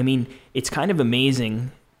I mean, it's kind of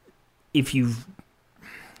amazing if you've,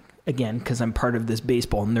 again, because I'm part of this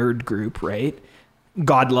baseball nerd group, right?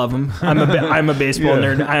 God love him. I'm a baseball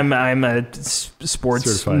nerd. I'm a sports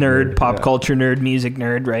Certified nerd, pop yeah. culture nerd, music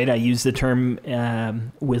nerd, right? I use the term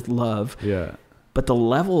with love. Yeah. But the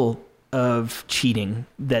level of cheating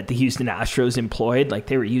that the Houston Astros employed, like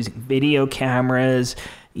they were using video cameras,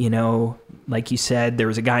 like you said, there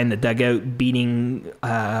was a guy in the dugout beating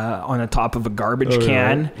on the top of a garbage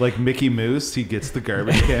can. Really? Like Mickey Mouse, he gets the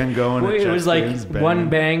garbage can going. It was like bang. one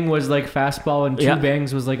bang was like fastball and two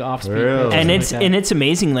bangs was like off speed. Really? And it's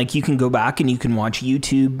amazing. Like you can go back and you can watch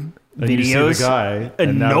YouTube And you see the videos. guy.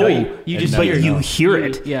 And now No, you just but hear it. you hear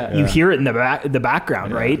it. Yeah. You hear it in the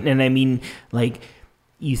background, right? And I mean, like,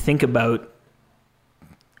 you think about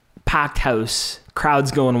packed house,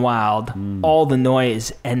 crowds going wild, all the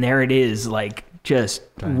noise, and there it is, like, just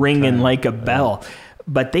ringing like a bell.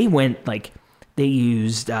 But they went, like, they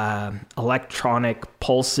used electronic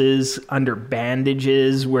pulses under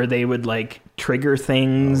bandages where they would, like, trigger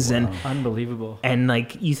things. And Unbelievable. and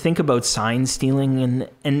like, you think about sign stealing,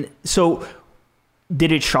 and so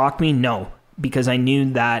did it shock me? No, because I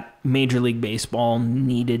knew that Major League Baseball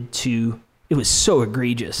needed to. It was so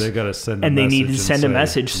egregious. They got to send a and they message needed to send a say,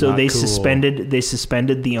 message, so "Not they cool."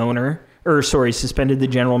 suspended the owner, suspended the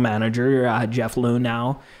general manager, Jeff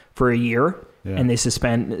Lunau, for a year, Yeah. and they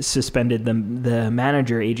suspended the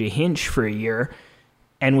manager, AJ Hinch, for a year,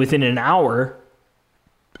 and within an hour,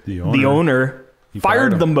 the owner He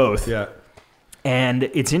fired him. them both. Yeah. And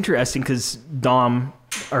it's interesting because Dom,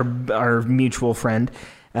 our mutual friend,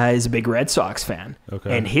 is a big Red Sox fan.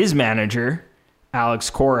 Okay. And his manager, Alex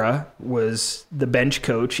Cora, was the bench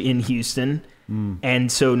coach in Houston. And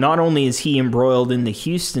so not only is he embroiled in the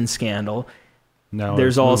Houston scandal, Now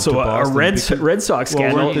there's it's moved also to a Boston because- Red Sox Well,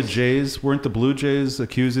 scandal. weren't the Blue Jays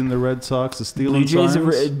accusing the Red Sox of stealing Blue Jays,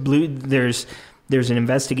 signs? there's an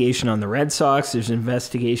investigation on the Red Sox. There's an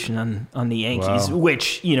investigation on the Yankees, Wow.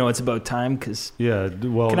 which, it's about time because Yeah.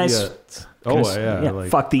 Well, Can I yeah. s- Yeah.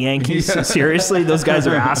 fuck the Yankees. Seriously, those guys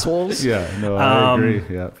are assholes. Yeah. No, I agree.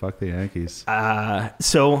 Yeah. Fuck the Yankees.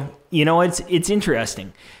 So it's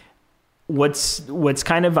interesting. What's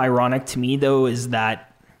kind of ironic to me though is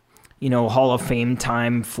that Hall of Fame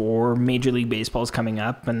time for Major League Baseball is coming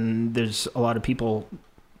up, and there's a lot of people,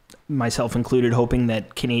 myself included, hoping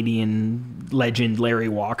that Canadian legend Larry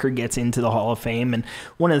Walker gets into the Hall of Fame. And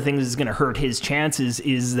one of the things that's going to hurt his chances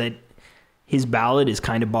is that his ballot is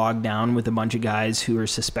kind of bogged down with a bunch of guys who are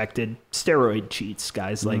suspected steroid cheats,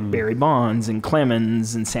 guys like Barry Bonds and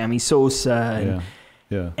Clemens and Sammy Sosa. And,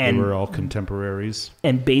 Yeah. and- They were all contemporaries.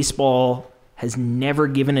 and baseball has never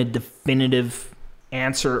given a definitive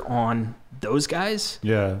answer on those guys,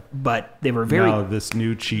 Yeah. but they were very Now this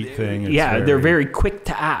new cheat thing. It's they're very quick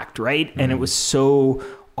to act, right? And it was so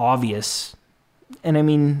obvious. And I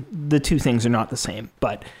mean, the two things are not the same,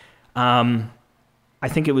 but I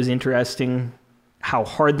think it was interesting how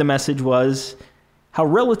hard the message was, how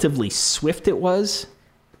relatively swift it was,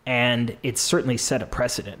 and it certainly set a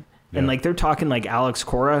precedent. And Yeah. like, they're talking like Alex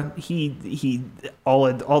Cora, he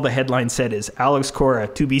all the headline said is Alex Cora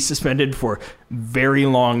to be suspended for very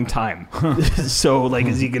long time. So like,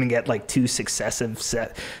 is he going to get like 2 successive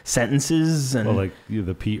sentences? And Well, like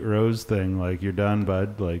the Pete Rose thing. Like, you're done,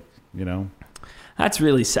 bud. Like, that's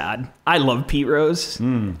really sad. I love Pete Rose.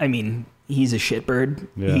 I mean, he's a shitbird.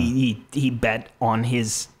 Yeah. He bet on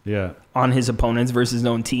his Yeah. opponents versus his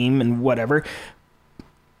own team and whatever.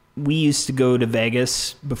 We used to go to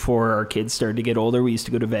Vegas before our kids started to get older. We used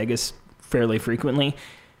to go to Vegas fairly frequently.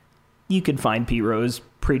 You could find Pete Rose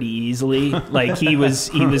pretty easily. Like, he was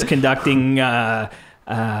conducting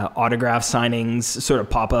autograph signings, sort of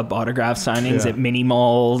pop-up autograph signings Yeah. at mini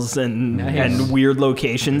malls and Nice. and weird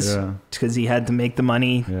locations Yeah. because he had to make the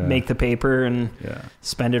money, Yeah. make the paper, and Yeah.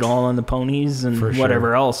 spend it all on the ponies and For sure.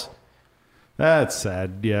 whatever else. That's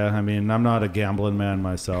sad. Yeah. I mean, I'm not a gambling man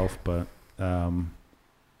myself, but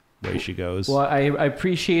way she goes. Well, I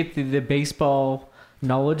appreciate the baseball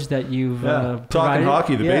knowledge that you've Talking provided.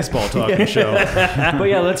 hockey, the Yeah. baseball talking show. But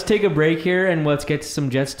yeah, let's take a break here and let's get to some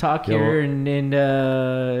Jets talk Yeah, here well-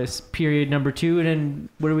 in period number 2. And then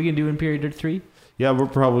what are we going to do in period 3? Yeah, we're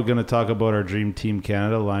probably going to talk about our Dream Team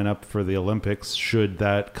Canada lineup for the Olympics, should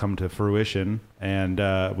that come to fruition. And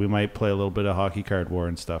we might play a little bit of hockey card war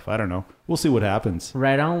and stuff. I don't know. We'll see what happens.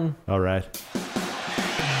 Right on. All right. Well,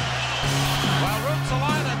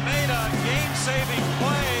 Ruotsalainen made a game-saving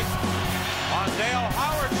play on Dale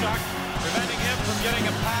Howardchuk, preventing him from getting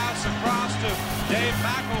a pass across to Dave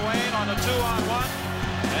McElwain on a 2-on-1.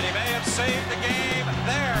 And he may have saved the game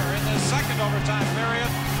there in the second overtime period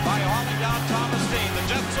by hauling down Thomas Dean. The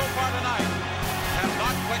Jets so far tonight have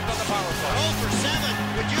not clicked on the power play. 0 for 7.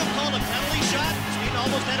 Would you have called a penalty shot? Steen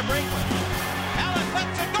almost had a breakaway. Allen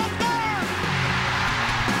Benson goes there!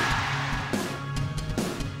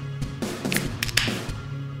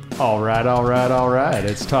 All right.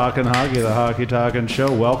 It's Talking Hockey, the Hockey Talking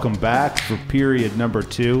Show. Welcome back for period number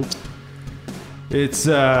 2. It's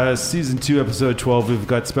season 2, episode 12. We've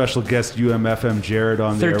got special guest UMFM Jared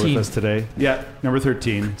on the air 13. with us today. Yeah, number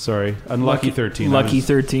 13. Sorry, unlucky 13. Lucky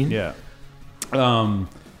 13. Yeah. Well,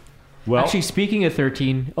 Actually, speaking of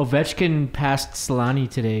 13, Ovechkin passed Solani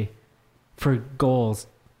today for goals.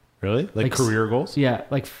 Really? Like career goals? Yeah,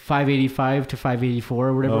 like 585 to 584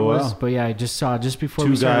 or whatever Oh, it was. wow. But yeah, I just saw just before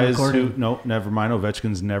Two we started guys recording. who, no, never mind.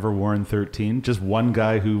 Ovechkin's never worn 13. Just one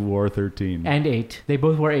guy who wore 13. And 8. They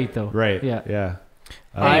both were 8 though. Right. Yeah. Yeah.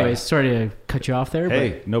 Anyways, sorry to cut you off there.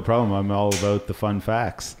 Hey, no problem. I'm all about the fun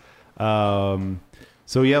facts.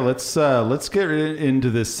 So yeah, let's get into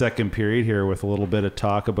this second period here with a little bit of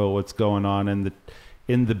talk about what's going on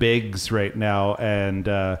in the bigs right now, and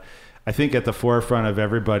I think at the forefront of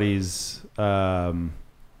everybody's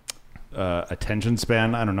attention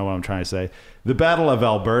span, I don't know what I'm trying to say, the Battle of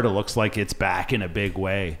Alberta looks like it's back in a big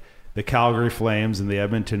way. The Calgary Flames and the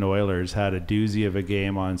Edmonton Oilers had a doozy of a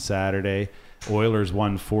game on Saturday. Oilers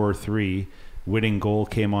won 4-3. Winning goal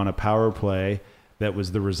came on a power play that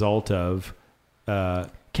was the result of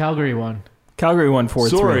Calgary won. Calgary won 4-3.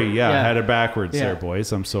 Sorry, I Yeah. had it backwards Yeah. there,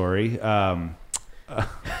 boys. I'm sorry.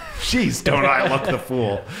 Jeez, don't I look the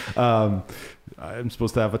fool? I'm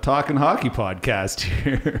supposed to have a talking hockey podcast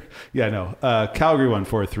here. Yeah, no. Calgary won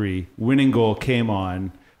 4-3. Winning goal came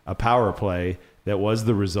on a power play that was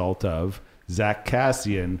the result of Zach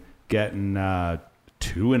Kassian getting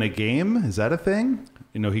 2 in a game. Is that a thing?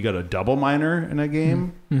 He got a double minor in a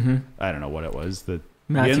game. Mm-hmm. I don't know what it was.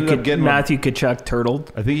 Matthew Tkachuk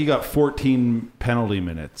turtled. I think he got 14 penalty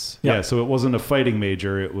minutes. Yep. Yeah, so it wasn't a fighting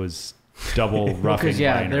major. It was double roughing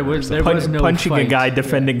minor. there or was something. no punching fight. a guy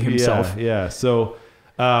defending himself. Yeah. So,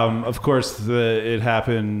 of course, it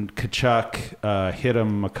happened. Tkachuk hit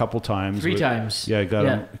him a couple times. 3 times. Yeah,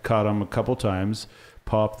 caught him a couple times.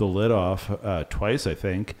 Popped the lid off twice, I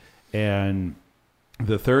think. And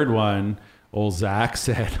the third one, old Zach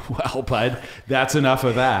said, "Well, bud, that's enough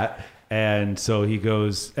of that." And so he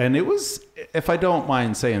goes, and it was, if I don't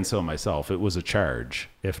mind saying so myself, it was a charge,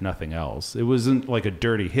 if nothing else. It wasn't like a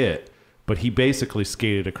dirty hit, but he basically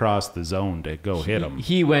skated across the zone to go hit him.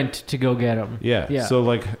 He went to go get him. Yeah.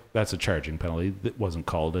 So that's a charging penalty. It wasn't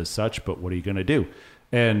called as such, but what are you going to do?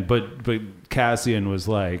 And but Kassian was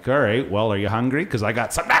like, "All right, well, are you hungry? Because I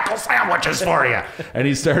got some knuckle sandwiches for you." And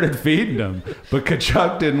he started feeding him. But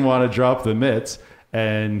Tkachuk didn't want to drop the mitts,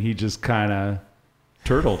 and he just kind of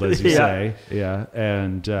turtled, as you say. Yeah.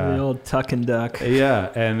 And The old tuck and duck.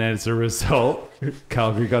 yeah, and as a result,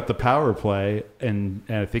 Calgary got the power play, and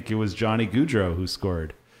I think it was Johnny Gaudreau who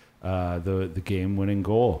scored the game-winning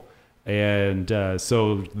goal. And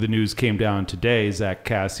so the news came down today. Zach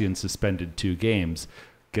Kassian suspended 2 games.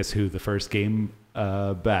 Guess who the first game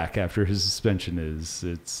back after his suspension is?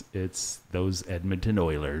 It's those Edmonton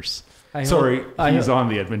Oilers. He's on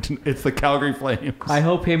the Edmonton. It's the Calgary Flames. I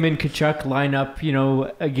hope him and Tkachuk line up,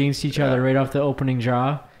 against each other right off the opening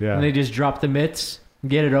draw. Yeah. And they just drop the mitts,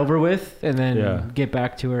 get it over with, and then get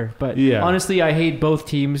back to her. But honestly, I hate both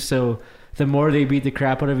teams, so the more they beat the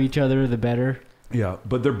crap out of each other, the better. Yeah,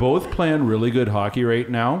 but they're both playing really good hockey right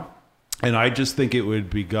now. And I just think it would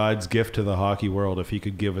be God's gift to the hockey world if he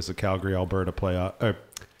could give us a Calgary-Alberta playoff.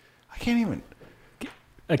 I can't even.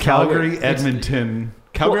 A Calgary-Edmonton.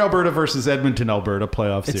 Calgary-Alberta versus Edmonton-Alberta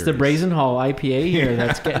playoff series. It's the Brazen Hall IPA here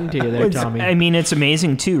that's getting to you there, Tommy. I mean, it's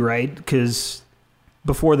amazing too, right? Because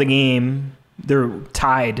before the game, they're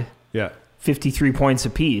tied. Yeah. 53 points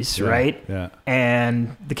apiece, right? Yeah.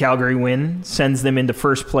 And the Calgary win sends them into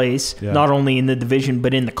first place, not only in the division,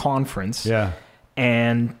 but in the conference. Yeah.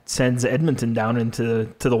 And sends Edmonton down into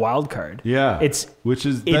the wild card. Yeah. It's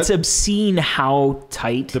that's obscene how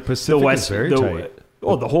tight the Pacific is very tight.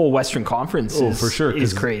 Oh, the whole Western Conference for sure,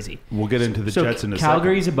 is crazy. We'll get into the Jets in a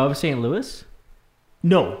Calgary's above St. Louis?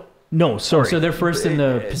 No, sorry. So they're first in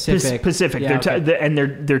the Pacific. Pacific. Yeah,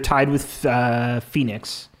 they're tied with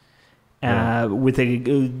Phoenix.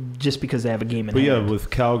 Just because they have a game in hand. With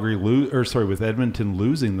with Edmonton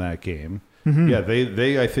losing that game,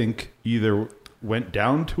 they I think either went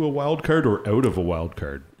down to a wild card or out of a wild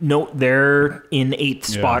card. No, they're in 8th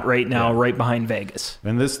spot right now, right behind Vegas.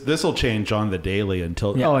 And this will change on the daily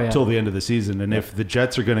until the end of the season. And if the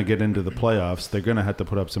Jets are going to get into the playoffs, they're going to have to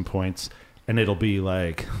put up some points, and it'll be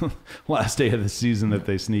like last day of the season that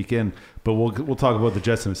they sneak in. But we'll talk about the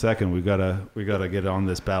Jets in a second. We gotta get on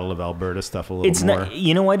this Battle of Alberta stuff a little more.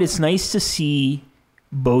 You know what? It's nice to see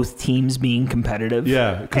both teams being competitive.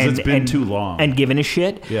 Yeah, because it's been too long. And giving a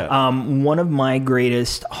shit. Yeah. One of my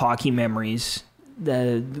greatest hockey memories,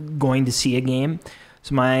 going to see a game.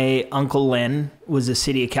 So my Uncle Len was a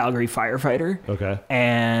City of Calgary firefighter. Okay.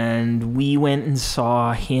 And we went and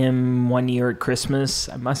saw him one year at Christmas.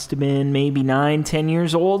 I must have been maybe 9-10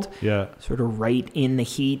 years old. Yeah. Sort of right in the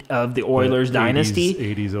heat of the Oilers dynasty.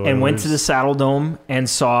 80s Oilers. And went to the Saddle Dome and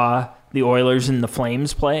saw the Oilers and the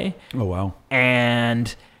Flames play. Oh, wow.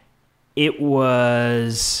 And it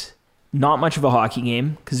was not much of a hockey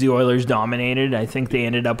game because the Oilers dominated. I think they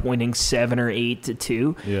ended up winning 7 or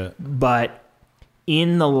 8-2. Yeah. But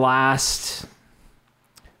in the last,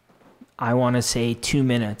 I want to say 2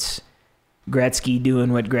 minutes, Gretzky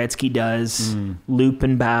doing what Gretzky does,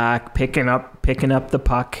 looping back, picking up the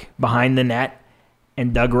puck behind the net,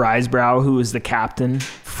 and Doug Risebrough, who was the captain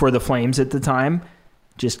for the Flames at the time,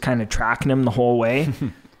 just kind of tracking him the whole way.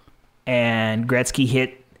 And Gretzky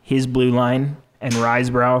hit his blue line, and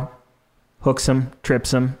Risebrough hooks him,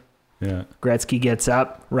 trips him. Yeah. Gretzky gets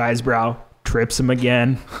up, Risebrough trips him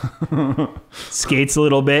again, skates a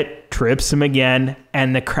little bit, trips him again,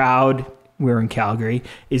 and the crowd, we're in Calgary,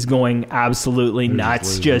 is going absolutely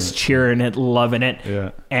nuts, just cheering it, loving it. Yeah.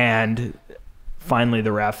 And finally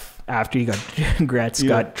the ref, after he got Gretz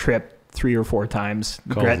got tripped 3 or 4 times,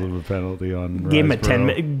 Calls him a penalty on gave him a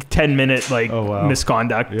Risebrough. 10 minute wow.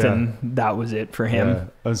 misconduct, Yeah. and that was it for him. Yeah.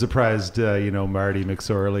 I'm surprised, Marty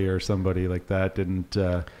McSorley or somebody like that didn't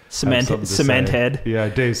Cement have something to say. head. Yeah,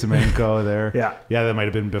 Dave Semenko there. Yeah. Yeah, that might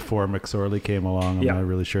have been before McSorley came along. I'm Yeah. not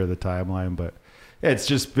really sure of the timeline, but yeah, it's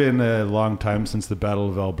just been a long time since the Battle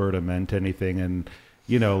of Alberta meant anything. And,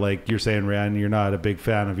 like you're saying, Ryan, you're not a big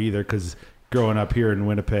fan of either because growing up here in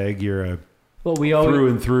Winnipeg, you're a we always through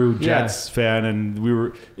and through Jets fan, and we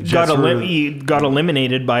were You got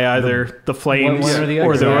eliminated by either the Flames one or the other.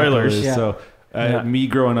 or the Exactly. Oilers. Yeah. So Yeah. me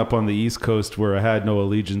growing up on the East Coast where I had no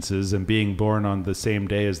allegiances and being born on the same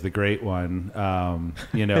day as the Great One,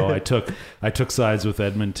 I took sides with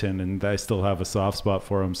Edmonton, and I still have a soft spot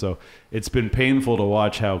for them. So it's been painful to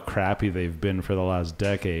watch how crappy they've been for the last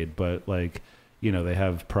decade, but they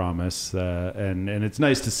have promise, and it's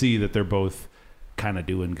nice to see that they're both kind of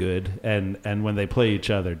doing good, and when they play each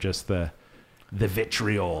other, just the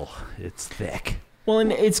vitriol, it's thick. Well,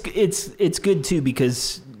 and it's good too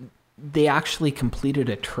because they actually completed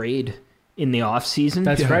a trade in the off season.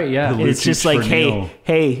 That's right, yeah. The It's just Lucic like, for Neil.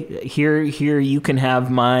 hey, here you can have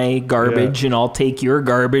my garbage, Yeah. and I'll take your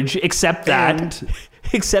garbage. Except that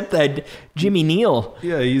Jimmy Neal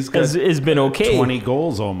Yeah, he's got has been okay, 20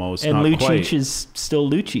 goals almost, and not Lucic quite. is still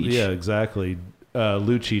Lucic. Yeah, exactly.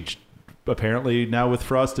 Lucic apparently now with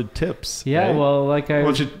frosted tips. Yeah, right? well, Why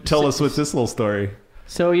don't you tell us with this little story?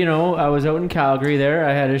 So, I was out in Calgary there.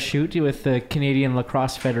 I had a shoot with the Canadian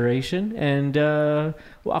Lacrosse Federation and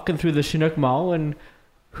walking through the Chinook Mall, and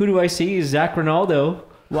who do I see? Zach Ronaldo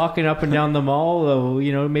walking up and down the mall,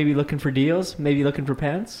 maybe looking for deals, maybe looking for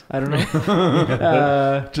pants. I don't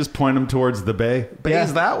know. Just point him towards the bay. Bay's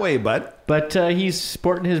Yeah. that way, bud. But he's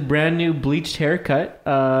sporting his brand new bleached haircut.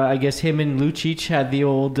 I guess him and Lucic had the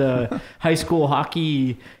old high school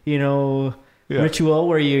hockey, ritual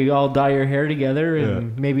where you all dye your hair together,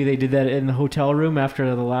 and maybe they did that in the hotel room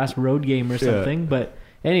after the last road game or something. But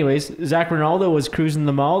anyways, Zach Ronaldo was cruising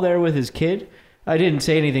the mall there with his kid. I didn't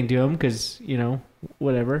say anything to him because,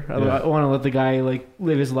 whatever. Yeah. I want to let the guy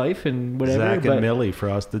live his life and whatever. Zach but and Millie,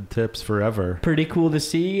 frosted tips forever. pretty cool to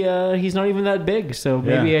see. He's not even that big, so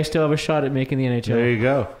maybe Yeah. I still have a shot at making the NHL. There you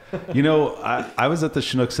go. I was at the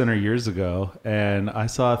Chinook Center years ago, and I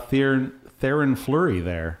saw Theron Fleury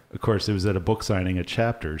there. Of course, it was at a book signing at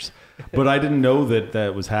Chapters, but I didn't know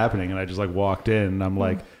that was happening, and I just walked in, and I'm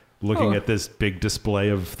looking at this big display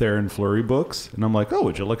of Theron Fleury books, and I'm like, oh,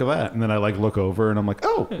 would you look at that? And then I look over, and I'm like,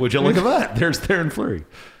 oh, would you look at that? There's Theron Fleury.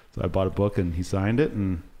 So I bought a book, and he signed it,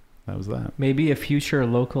 and that was that. Maybe a future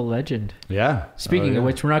local legend. Yeah. Speaking of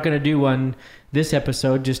which, we're not going to do one this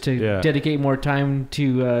episode just to dedicate more time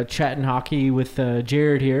to chatting hockey with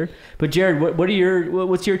Jared here. But Jared,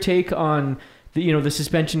 what's your take on the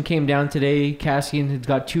suspension came down today? Cassian has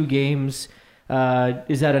got 2 games.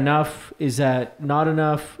 Is that enough? Is that not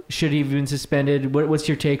enough? Should he have been suspended? What's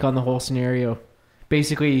your take on the whole scenario?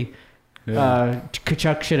 Basically,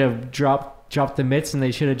 Tkachuk should have dropped the mitts, and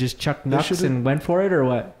they should have just chucked knucks and went for it, or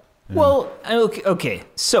what? Yeah. Well, okay.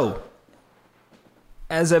 So,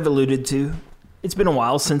 as I've alluded to, it's been a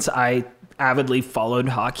while since I avidly followed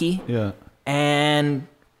hockey. Yeah. And,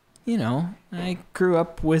 I grew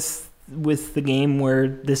up with the game where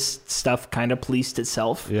this stuff kind of policed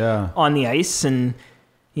itself on the ice. And,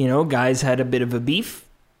 guys had a bit of a beef.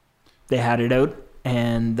 They had it out,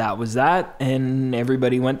 and that was that. And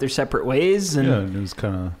everybody went their separate ways. And it was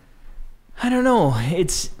kind of... I don't know.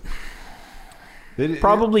 It's...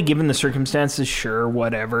 Probably given the circumstances, sure,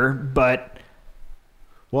 whatever, but...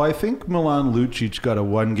 Well, I think Milan Lucic got a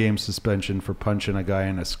 1-game suspension for punching a guy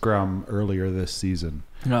in a scrum earlier this season.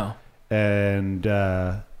 No. And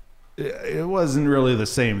it wasn't really the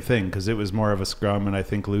same thing because it was more of a scrum, and I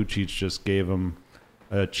think Lucic just gave him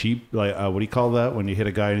a cheap, what do you call that when you hit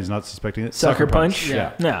a guy and he's not suspecting it? Sucker punch?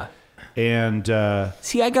 Yeah. And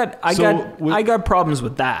See, I got problems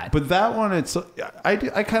with that. but that one, it's I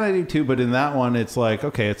kind of do too. But in that one, it's like,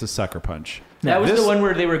 okay, it's a sucker punch. That was This- the one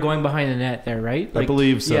where they were going behind the net there, right? I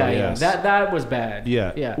believe so, Yeah, yes. That was bad.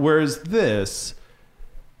 Yeah. Yeah. Whereas this,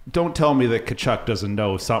 don't tell me that Kachuk doesn't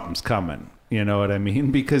know something's coming. You know what I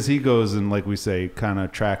mean? Because he goes and, like we say, kind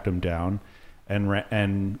of tracked him down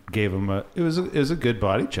and gave him it was a good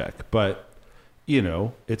body check. But, you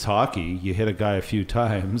know, it's hockey. You hit a guy a few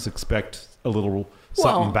times, expect a little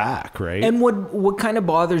something Well, back, right? And what kind of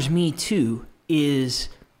bothers me too is,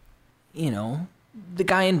 you know, the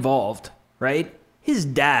guy involved, right? His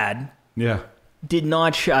dad yeah. did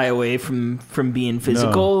not shy away from being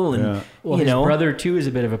physical, and yeah. Well, you his know, brother too is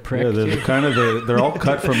a bit of a prick. Yeah, they're too. kind of they're all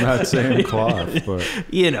cut from that same cloth.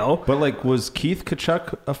 you know, But like, was Keith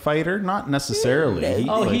Kachuk a fighter? Not necessarily.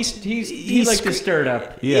 Oh, Like, he likes to stir it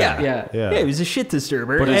up. yeah, yeah. yeah, he was a shit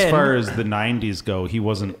disturber. But as and- far as the '90s go, he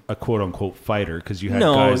wasn't a quote unquote fighter because you had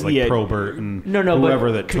No, guys like yeah. Probert and No, whoever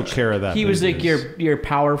but that took care of that. He was like business. your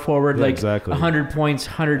power forward, Yeah, like exactly. 100 points,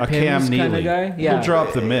 100 a Cam pins kind Neely of guy. Yeah, He'll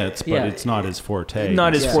drop the mitts, but Yeah. it's not his forte.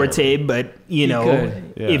 not his necessarily. forte, but you know,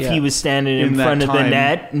 could. Yeah. if Yeah. he was standing in In that front of the time-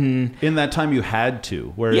 net, and In that time, you had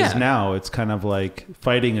to. Whereas Yeah. now, it's kind of like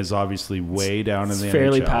fighting is obviously way down in it's the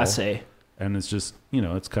fairly NHL, passe. and it's just, you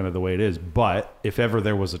know, it's kind of the way it is. But if ever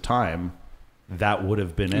there was a time, that would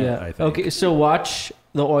have been it. Yeah. I think. Okay, so watch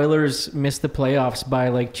the Oilers miss the playoffs by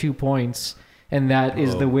like 2 points, and that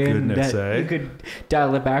is Oh, the win goodness, that eh? you could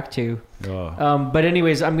dial it back to. Oh, But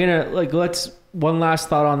anyways, I'm gonna let's one last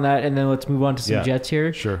thought on that, and then let's move on to some Yeah, Jets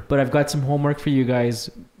here. sure. But I've got some homework for you guys.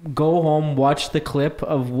 Go home, watch the clip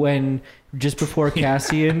of when just before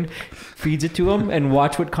Cassian feeds it to him, and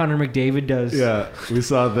watch what Connor McDavid does. Yeah, we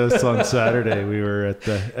saw this on Saturday. We were at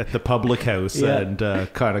the public house Yeah. and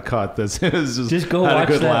kind of caught this. It was Just go had watch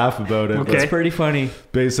a good that. laugh about it. It's pretty funny.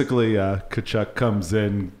 Basically, Kachuk comes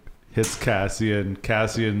in, hits Cassian.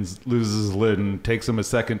 Cassian loses his lid and takes him a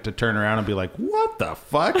second to turn around and be like, "What the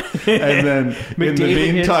fuck?" And then in the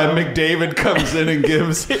McDavid meantime, hits McDavid comes in and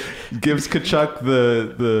gives Kachuk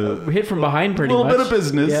the Hit from behind pretty little much. bit of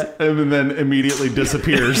business, Yeah. and then immediately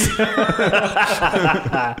disappears.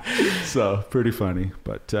 So pretty funny,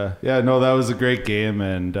 but yeah, no, that was a great game,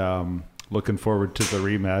 and looking forward to the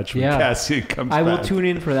rematch when Yeah. Cassian comes I will back. tune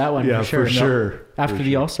in for that one Yeah, for sure. for sure. After For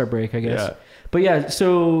the sure. All-Star break, I guess. Yeah. But yeah,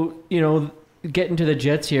 so, you know, getting to the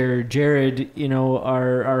Jets here, Jared, you know,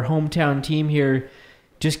 our hometown team here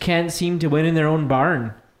just can't seem to win in their own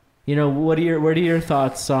barn. You know, what are your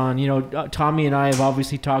thoughts on, you know, Tommy and I have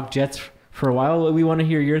obviously talked Jets for a while. We want to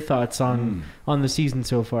hear your thoughts on the season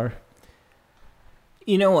so far.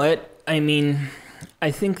 You know what? I mean,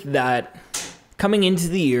 I think that coming into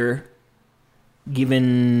the year,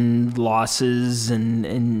 given losses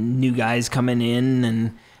and new guys coming in,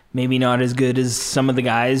 and maybe not as good as some of the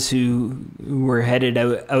guys who were headed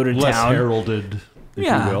out of Less town. heralded, if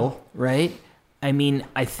you will. Right? I mean,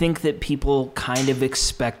 I think that people kind of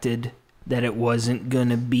expected that it wasn't going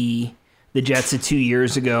to be the Jets of 2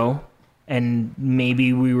 years ago, and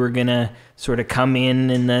maybe we were going to sort of come in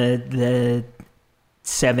the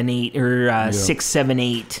 7-8 or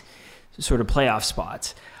 6-7-8 sort of playoff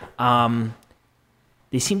spots.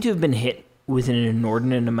 They seem to have been hit with an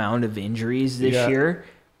inordinate amount of injuries this Yeah. year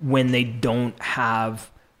when they don't have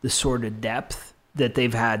the sort of depth that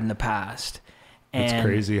they've had in the past. It's And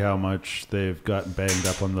crazy how much they've gotten banged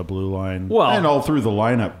up on the blue line. Well- and all through the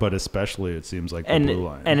lineup, but especially it seems like the blue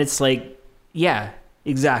line. And it's like, yeah,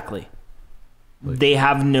 exactly. They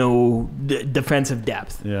have no defensive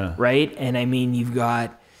depth, yeah. right? And I mean,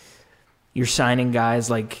 you're signing guys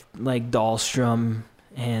like Dahlstrom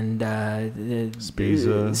and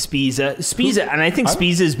Spiza, and I think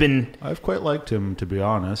Spiza's been, I've quite liked him, to be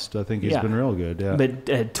honest. I think he's Yeah. been real good. Yeah.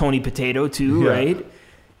 but Tony Potato too, Yeah. right?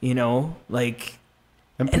 You know, like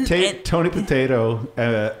And, and- Tony Potato,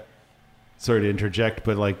 sorry to interject,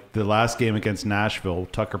 but like the last game against Nashville,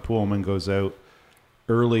 Tucker Poolman goes out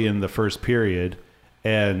early in the first period.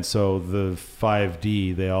 And so the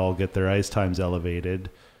 5D, they all get their ice times elevated.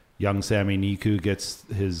 Young Sami Niku gets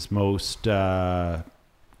his most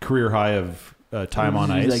career high of time on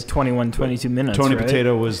he's ice. like 21, 22 minutes. Tony right?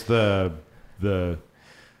 Potato was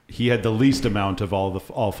he had the least amount of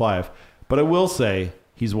all five. But I will say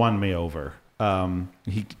he's won me over.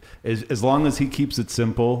 He as long as he keeps it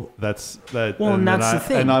simple, that's that. Well, and that's the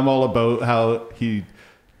thing. And I'm all about how he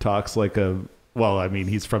talks like a well, I mean,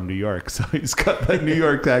 he's from New York, so he's got that New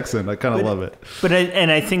York accent. I kind of love it. But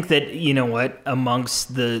I think that, you know what,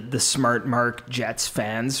 amongst the smart Mark Jets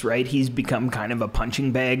fans, right, he's become kind of a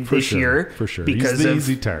punching bag this year. For sure. Because He's the of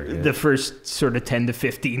easy target. the first sort of 10 to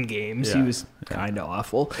 15 games. He Yeah. was kind of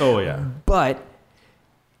awful. Oh, yeah. But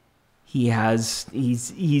he's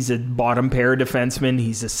a bottom pair defenseman.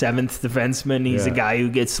 He's a seventh defenseman. He's a Yeah. guy who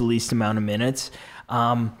gets the least amount of minutes.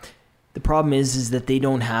 The problem is that they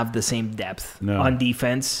don't have the same depth on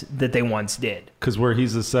defense that they once did. Because where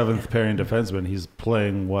he's a seventh pairing defenseman, he's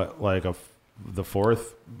playing the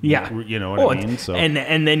fourth? Yeah. You know what I mean? So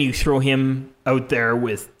and then you throw him out there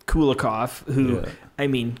with Kulikov, who, I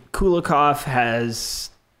mean, Kulikov has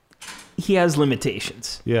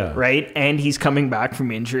limitations. Yeah. Right? And he's coming back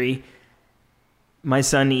from injury. My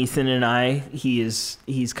son Ethan and he's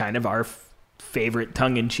kind of our favorite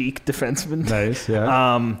tongue-in-cheek defenseman. Nice,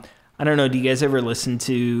 yeah. I don't know. Do you guys ever listen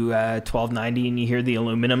to 1290 and you hear the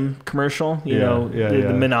aluminum commercial? You know, the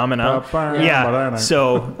Menomina. Yeah.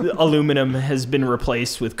 So aluminum has been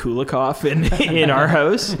replaced with Kulikov in our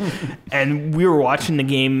house, and we were watching the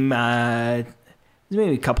game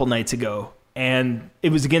maybe a couple nights ago, and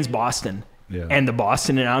it was against Boston, and the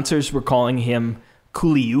Boston announcers were calling him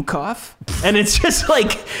Kuliukov, and it's just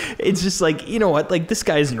like, you know what, like, this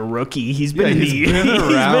guy isn't a rookie. He's been he's been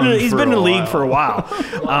in the league for a while.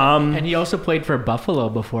 And he also played for Buffalo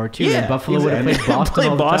before too. Yeah, and Buffalo would have played Boston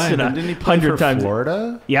all the Boston time. Didn't he play for times.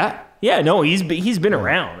 Florida? Yeah. No, he's been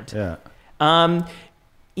around. Yeah.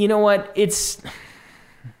 You know what?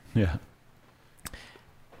 Yeah.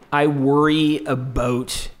 I worry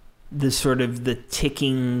about the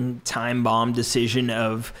ticking time bomb decision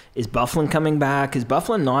of, is Byfuglien coming back? Is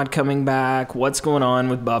Byfuglien not coming back? What's going on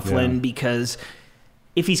with Byfuglien? Yeah. Because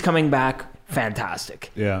if he's coming back, fantastic.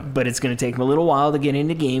 Yeah. But it's going to take him a little while to get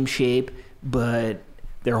into game shape. But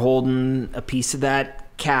they're holding a piece of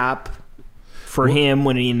that cap for him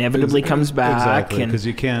when he inevitably comes back. Exactly, because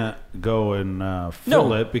you can't go and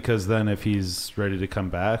fill it, because then if he's ready to come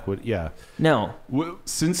back, No.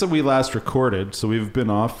 Since we last recorded, so we've been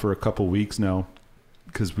off for a couple weeks now,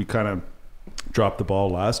 because we kind of dropped the ball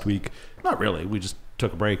last week. Not really, we just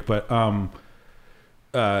took a break, but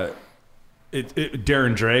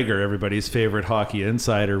Darren Drager, everybody's favorite hockey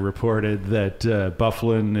insider, reported that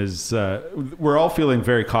Byfuglien is. We're all feeling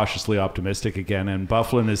very cautiously optimistic again, and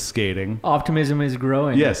Byfuglien is skating. Optimism is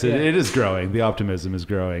growing. Yes, it is growing. The optimism is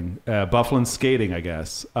growing. Byfuglien's skating, I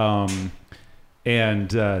guess. And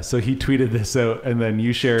so he tweeted this out, and then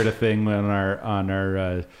you shared a thing on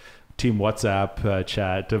our team WhatsApp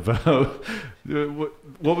chat about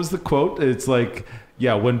what was the quote? It's like,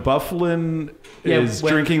 when Byfuglien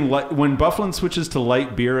when Byfuglien switches to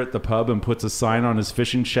light beer at the pub and puts a sign on his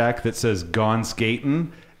fishing shack that says "Gone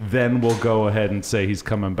Skating," then we'll go ahead and say he's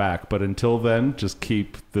coming back. But until then, just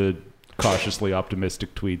keep the cautiously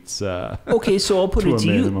optimistic tweets. Okay, so I'll put it to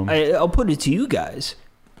minimum. you. I'll put it to you guys.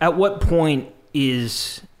 At what point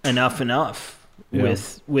is enough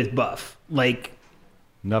with Buff? Like,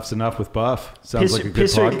 enough's enough with Buff. Sounds like a good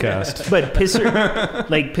podcast. But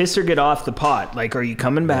piss or get off the pot. Like, are you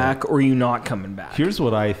coming back or are you not coming back? Here's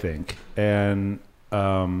what I think, and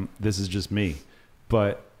this is just me,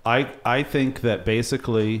 but I think that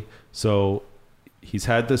basically, so he's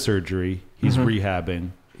had the surgery, he's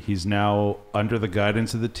rehabbing, he's now under the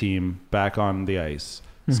guidance of the team, back on the ice,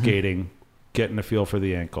 skating, getting a feel for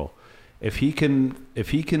the ankle. If he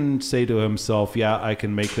can say to himself, I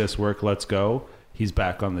can make this work, let's go, he's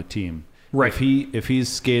back on the team. Right. If he's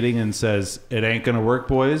skating and says, it ain't gonna work,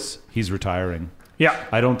 boys, he's retiring. Yeah.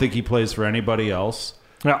 I don't think he plays for anybody else.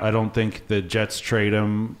 Yeah. I don't think the Jets trade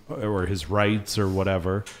him or his rights or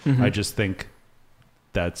whatever. I just think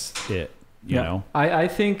that's it. You know. I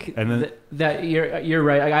think And then- that you're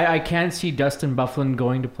right. I can't see Dustin Byfuglien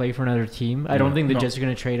going to play for another team. I don't think the Jets are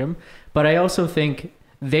going to trade him. But I also think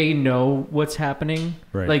they know what's happening.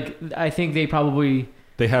 Right. Like, I think they probably.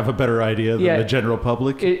 They have a better idea than the general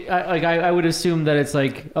public. I would assume that it's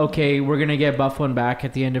like, okay, we're gonna get Byfuglien back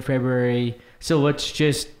at the end of February, so let's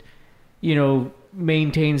just,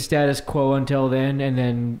 maintain status quo until then, and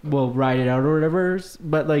then we'll ride it out or whatever.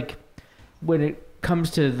 But like, when it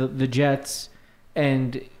comes to the Jets,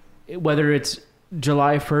 and whether it's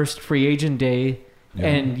July 1st free agent day,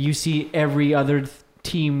 and you see every other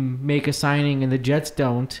team make a signing and the Jets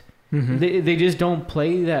don't, they just don't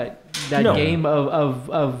play that game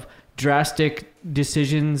of drastic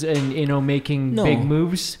decisions and making big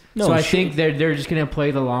moves. So I think they're just gonna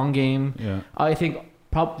play the long game. Yeah. I think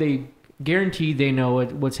probably guaranteed they know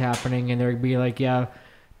what's happening, and they're gonna be like,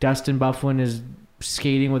 Dustin Byfuglien is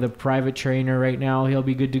skating with a private trainer right now. He'll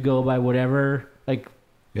be good to go by whatever. Like,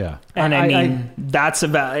 Yeah. And I- I mean, that's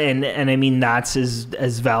and I mean that's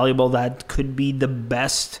as valuable. That could be the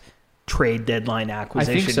best trade deadline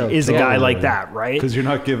acquisition. so. Is a guy Totally. like that, right? Because you're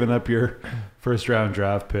not giving up your first round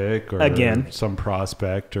draft pick or Again. some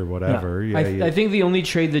prospect or whatever. Yeah, I think the only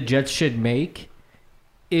trade the Jets should make,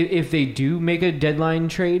 if they do make a deadline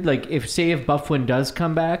trade, like if Bufflin does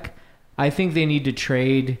come back, I think they need to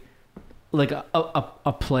trade like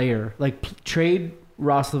a player, like trade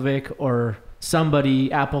Roslovic or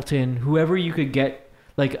somebody, Appleton, whoever you could get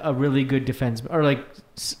like a really good defenseman or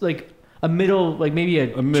like a middle, like maybe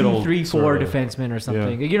a middle 2, 3, 4 sort of. defenseman or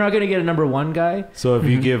something. You're not going to get a number 1 guy. So if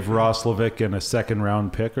you give Roslovic and a second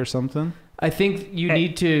round pick or something, I think you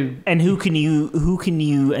need to, And who can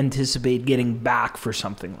you anticipate getting back for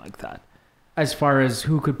something like that? as far as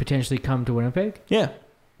who could potentially come to Winnipeg. Yeah.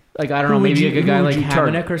 Like, I don't Who know, would maybe you- a guy who would like you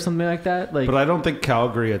target? Hamonic or something like that. Like, but I don't think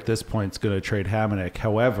Calgary at this point is going to trade Hamonic.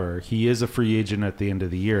 However, he is a free agent at the end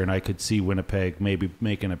of the year, and I could see Winnipeg maybe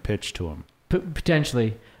making a pitch to him.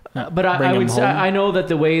 potentially. But Bring I him would say, home? I know that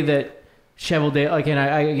the way that Cheveldae, like, and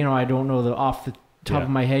I don't know off the top Yeah. of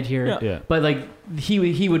my head here, Yeah. Yeah. but like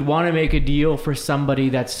he would want to make a deal for somebody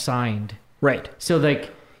that's signed. Right. So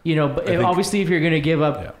like, but I think- obviously if you're going to give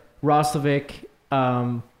up Yeah. Roslovic,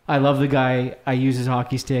 I love the guy. I use his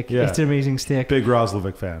hockey stick. Yeah. It's an amazing stick. Big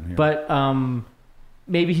Roslovic fan. Here. But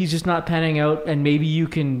maybe he's just not panning out, and maybe you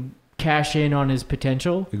can cash in on his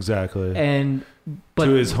potential. exactly. But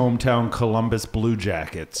to his hometown Columbus Blue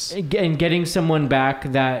Jackets. and getting someone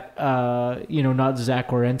back that not Zach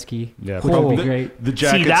Werenski, Yeah, which would be the, great. The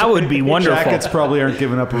Jackets, that would be wonderful. Jackets probably aren't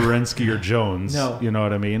giving up Werenski or Jones. No. You know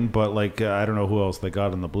what I mean? But like, I don't know who else they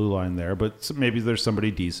got on the blue line there. But maybe there's somebody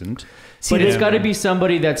decent. See, But it's Yeah. got to be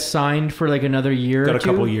somebody that's signed for like another year. Got or a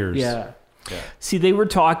couple two. years. Yeah. See, they were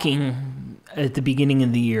talking at the beginning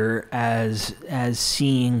of the year as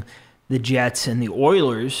seeing the Jets and the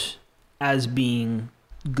Oilers as being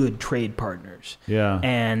good trade partners. Yeah.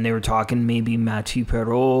 And they were talking maybe Mathieu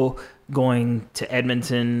Perreault going to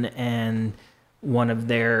Edmonton and one of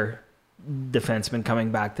their defensemen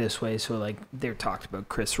coming back this way. So, like, they talked about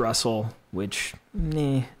Chris Russell, which,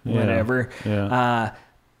 whatever. Yeah.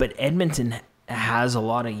 But Edmonton has a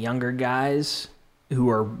lot of younger guys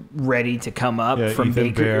who are ready to come up Yeah, from Ethan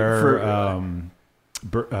Baker.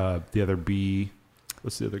 Bear, the other B.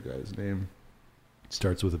 What's the other guy's name?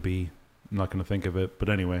 Starts with a B. I'm not going to think of it, but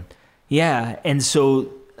anyway. Yeah, and so,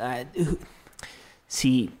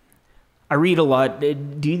 see, I read a lot.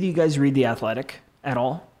 Do you guys read The Athletic at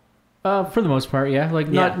all? For the most part, yeah. Like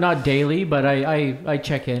Yeah. not daily, but I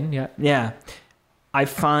check in. Yeah. Yeah. I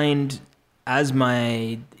find as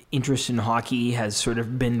my interest in hockey has sort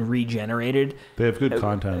of been regenerated, They have good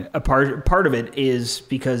content. a part of it is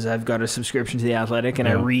because I've got a subscription to The Athletic and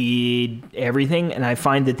I Yeah. read everything, and I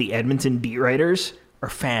find that the Edmonton beat writers are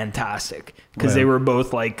fantastic because Yeah. they were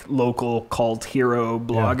both like local cult hero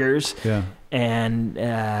bloggers. Yeah. And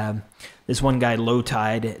this one guy, Low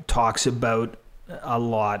Tide, talks about a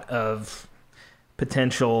lot of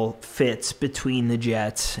potential fits between the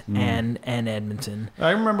Jets and Edmonton. I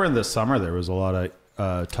remember in the summer there was a lot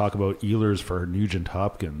of talk about Ehlers for Nugent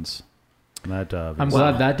Hopkins. And that, I'm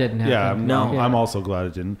glad that didn't happen. Yeah, No. I'm also glad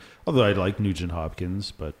it didn't. Although I like Nugent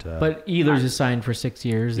Hopkins, but Ehlers is signed for 6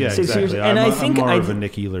 years. yeah, 6 years. exactly. And I'm, I think I'm more I- of a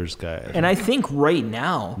Nick Ehlers guy. And I think right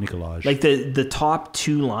now, Nikolaj. like the top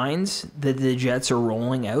two lines that the Jets are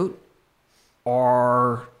rolling out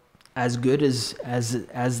are as good as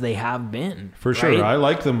they have been. for sure, right? I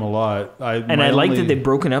like them a lot. I like that they've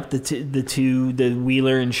broken up the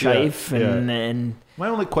Wheeler and Scheif Yeah, and My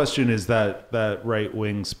only question is that right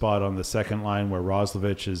wing spot on the second line where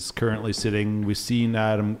Roslovic is currently sitting. We've seen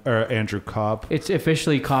Andrew Kopp. It's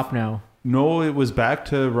officially Kopp now. No, it was back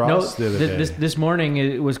to Ross the other day. This morning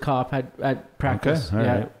it was Kopp at practice. Okay, all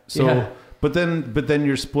yeah. right. So, Yeah. but then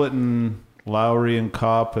you're splitting Lowry and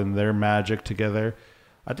Kopp and their magic together.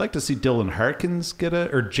 I'd like to see Dylan Harkins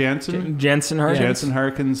Jansen Jensen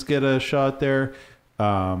Harkins get a shot there.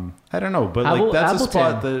 I don't know, but Apple- like that's Appleton.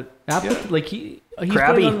 a spot that Like he's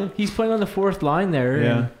Krabby. he's playing on the fourth line there.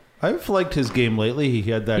 yeah. and I've liked his game lately.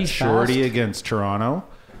 He had that He's shorty fast. against Toronto.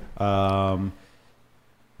 And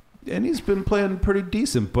he's been playing pretty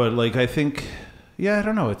decent, but like I think I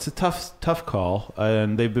don't know, it's a tough call.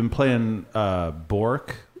 And they've been playing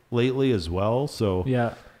Bork lately as well, so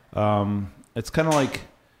yeah. it's kind of like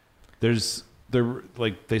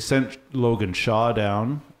they sent Logan Shaw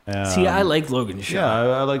down See, I like Logan Shaw. Yeah,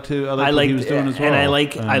 I like what he was doing as well. And I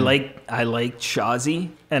like Shazi,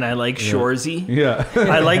 and I like Shorzy. Yeah.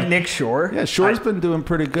 I like Nick Shore. Yeah, Shore's been doing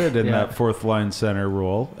pretty good in that fourth line center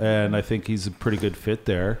role, and I think he's a pretty good fit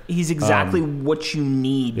there. He's exactly what you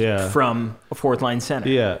need from a fourth line center.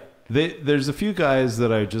 Yeah. There's a few guys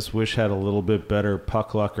that I just wish had a little bit better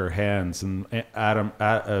puck luck or hands, and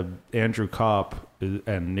Andrew Kopp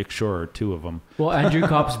and Nick Shore are two of them. Well, Andrew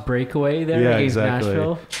Kopp's breakaway there against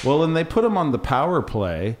Nashville. Well, and they put him on the power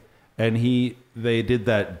play, and they did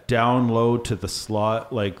that down low to the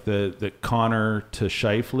slot, like the Connor to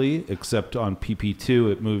Scheifele, except on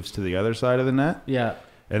PP2 it moves to the other side of the net. Yeah.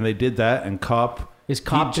 And they did that, and Kopp... Is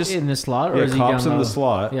Kopp in the slot, or is he Kopp's down in low? the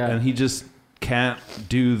slot, Yeah. and he just can't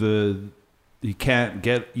he can't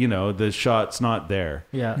get, the shot's not there.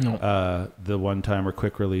 Yeah. No. The one-timer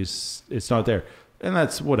quick release, it's not there. And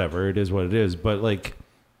that's whatever, it is what it is. But, like,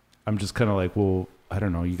 I'm just kind of like, well, I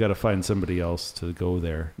don't know, you got to find somebody else to go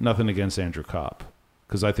there. Nothing against Andrew Kopp,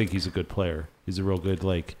 because I think he's a good player. He's a real good,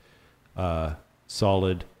 like,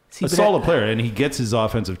 solid player, and he gets his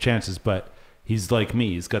offensive chances, but he's like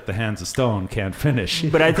me. He's got the hands of stone, can't finish.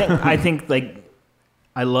 But I think like,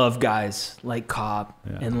 I love guys like Kopp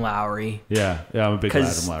and Lowry. Yeah, I'm a big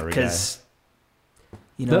Adam Lowry guy. Because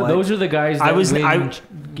those are the guys that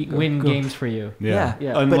win go. games for you. Yeah.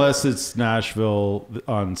 Yeah. Unless it's Nashville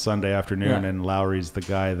on Sunday afternoon, and Lowry's the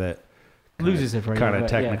guy that loses it for you. Kind of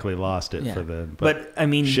technically lost it for them. But I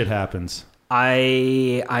mean, shit happens.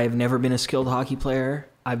 I've never been a skilled hockey player.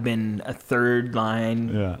 I've been a third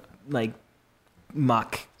line, like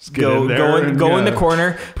muck. Go in the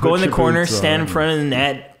corner, stand in front of the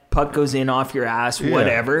net, puck goes in off your ass,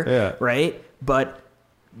 whatever, right? But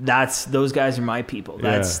those guys are my people.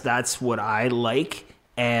 That's what I like,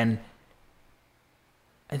 and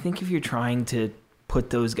I think if you're trying to put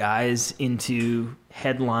those guys into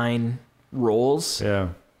headline roles,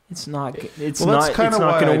 it's not going to work.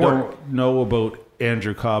 I don't know about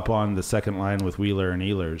Andrew Kopp on the second line with Wheeler and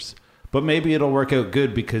Ehlers. But maybe it'll work out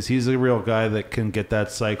good because he's a real guy that can get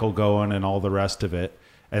that cycle going and all the rest of it.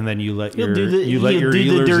 And then you let he'll do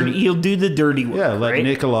the dirty work. Yeah, let right?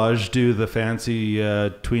 Nikolaj do the fancy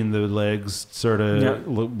between the legs sort of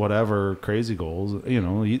whatever crazy goals.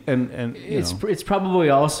 It's probably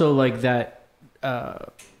also like that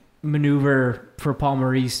maneuver for Paul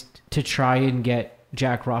Maurice to try and get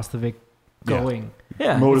Jack Roslovic going.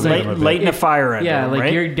 Yeah, lighten the fire under him,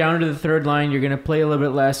 right? You're down to the third line. You're going to play a little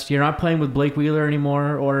bit less. You're not playing with Blake Wheeler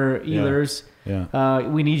anymore or Ehlers.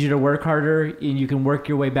 We need you to work harder, and you can work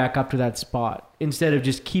your way back up to that spot instead of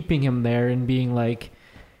just keeping him there and being like,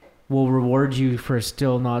 "We'll reward you for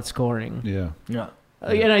still not scoring." Yeah.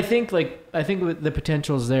 And I think the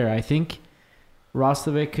potential is there. I think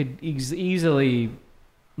Roslovic could easily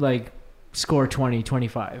score 20,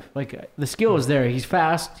 25. Like, the skill is there. He's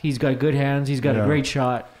fast. He's got good hands. He's got a great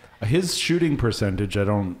shot. His shooting percentage, I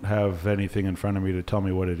don't have anything in front of me to tell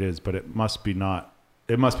me what it is, but it must be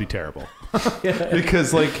terrible.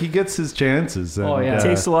 Because, he gets his chances. And,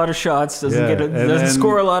 takes a lot of shots, doesn't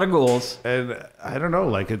score a lot of goals. And I don't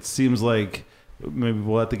know, it seems like maybe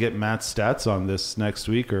we'll have to get Matt's stats on this next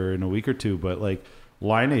week or in a week or two, but,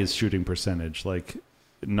 Laine's shooting percentage,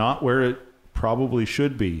 not where it probably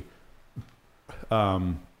should be. A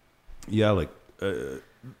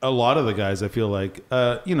lot of the guys I feel like,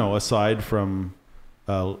 aside from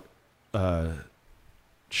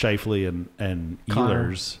Scheifele and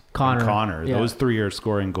Ehlers, Connor, those three are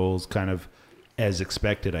scoring goals kind of as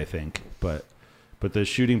expected, I think. But the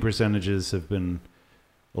shooting percentages have been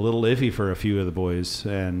a little iffy for a few of the boys,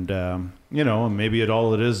 and maybe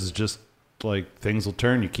all it is just things will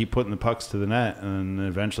turn. You keep putting the pucks to the net, and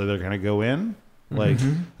eventually they're going to go in.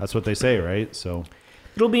 That's what they say, right? So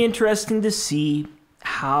it'll be interesting to see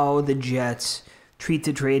how the Jets treat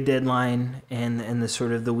the trade deadline and the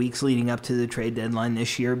sort of the weeks leading up to the trade deadline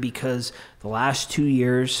this year, because the last 2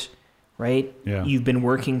 years, right? Yeah. You've been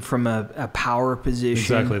working from a power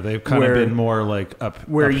position. Exactly. They've kind of been more up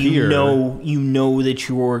where up you here. know that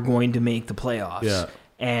you're going to make the playoffs. Yeah.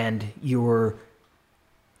 And you're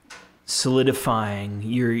solidifying,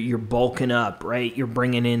 you're bulking up, right? You're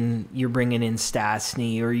bringing in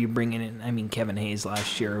Stastny, or you're bringing in, Kevin Hayes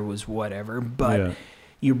last year was whatever, but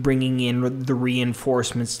you're bringing in the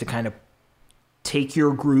reinforcements to kind of take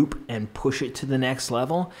your group and push it to the next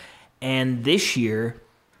level. And this year,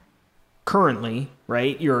 currently,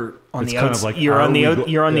 right? You're on the outside. You're on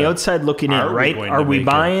the outside looking in, right? Are we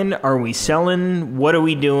buying? Are we selling? What are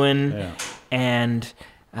we doing? Yeah. And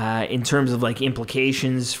in terms of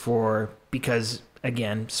implications because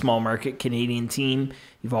again, small market Canadian team,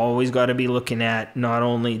 you've always got to be looking at not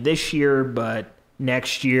only this year but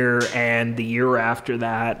next year and the year after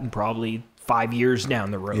that, and probably 5 years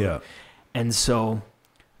down the road. Yeah. And so,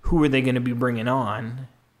 who are they going to be bringing on?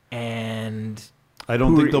 And I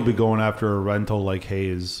don't think they'll be going after a rental like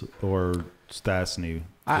Hayes or Stastny.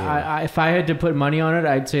 I if I had to put money on it,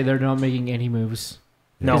 I'd say they're not making any moves.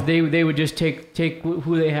 No. Because they would just take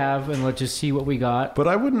who they have and let's just see what we got. But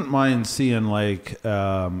I wouldn't mind seeing like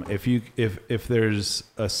if there's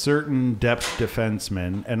a certain depth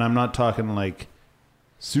defenseman, and I'm not talking like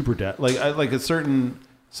super depth, like a certain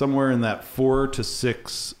somewhere in that 4 to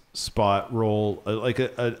 6 spot role, like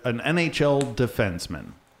an NHL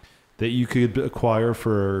defenseman that you could acquire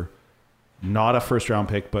for not a first round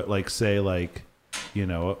pick, but like say like, you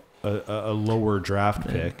know, a lower draft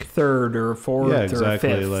pick, third or fourth, yeah,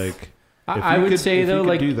 exactly. or fifth. Like, I would say though,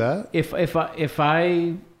 like do that. If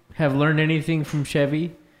I have learned anything from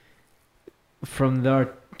Chevy from the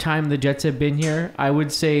time the Jets have been here, I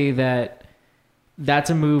would say that that's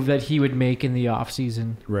a move that he would make in the off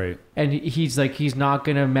season, Right. and he's not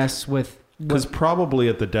gonna mess with Because probably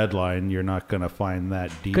at the deadline, you're not going to find that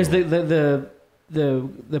deal. because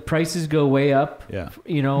the prices go way up, Yeah.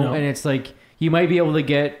 you know, No. and it's like you might be able to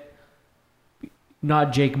get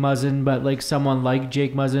not Jake Muzzin, but like someone like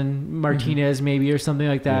Jake Muzzin, Martinez maybe or something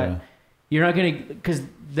like that. Yeah. You're not gonna because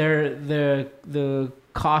the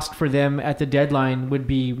cost for them at the deadline would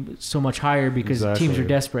be so much higher because teams Exactly. are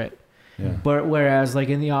desperate. Yeah. But whereas like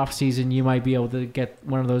in the off season, you might be able to get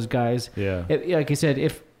one of those guys. Yeah. Like I said,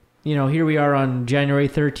 if you know, here we are on January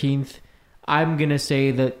 13th, I'm gonna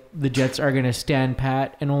say that the Jets are gonna stand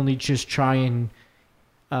pat and only just try and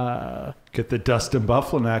Get the Dustin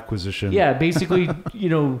Bufflin acquisition. yeah, basically, you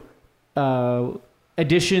know,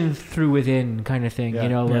 addition through within kind of thing. Yeah. You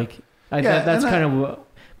know, Yeah. like Yeah, that's and kind of what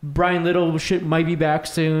Brian Little might be back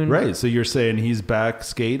soon. Right. So you're saying he's back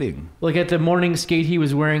skating. Like at the morning skate, he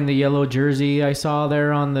was wearing the yellow jersey I saw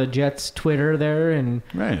there on the Jets Twitter there, and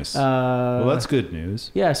Nice. Well, that's good news.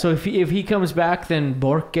 yeah. So if he comes back, then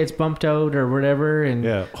Bork gets bumped out or whatever, and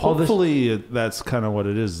Yeah. all this. Hopefully that's kind of what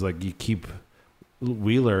it is. Like you keep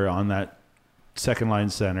Wheeler on that second line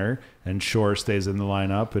center and Shore stays in the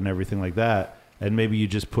lineup and everything like that. And maybe you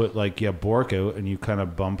just put Bork out and you kind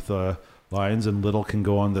of bump the lines and Little can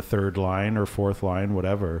go on the third line or fourth line,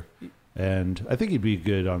 whatever. And I think he'd be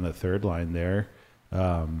good on the third line there.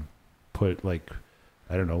 Put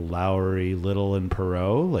I don't know, Lowry, Little, and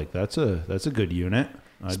Perreault. Like that's a good unit.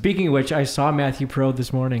 Speaking of which, I saw Matthew Perreault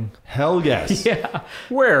this morning. Hell yes. Yeah,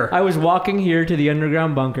 Where? I was walking here to the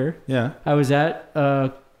underground bunker. Yeah. I was at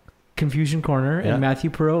Confusion Corner, Yeah. and Matthew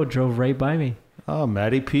Perreault drove right by me. Oh,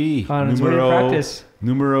 Matty P. On his way to practice.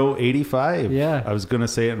 Numero 85. Yeah. I was going to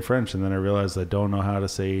say it in French, and then I realized I don't know how to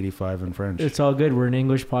say 85 in French. It's all good. We're an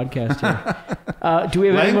English podcast here. Do we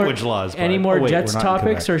have Language laws, any bud. more Oh, wait, Jets we're not in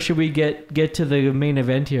topics, Quebec. or should we get to the main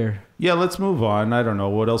event here? Yeah, let's move on. I don't know.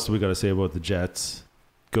 What else do we got to say about the Jets?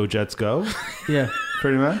 Go Jets, go, Yeah,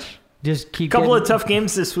 pretty much. just keep Couple getting- of tough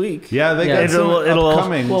games this week. Yeah, they Yeah. got some It'll-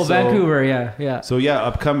 upcoming. Well, so, Vancouver, yeah. So, yeah,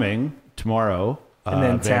 upcoming tomorrow. And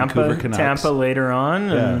then Vancouver Canucks. Tampa later on.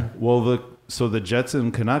 Yeah. And Well, the Jets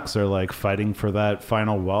and Canucks are like fighting for that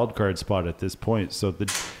final wild card spot at this point. So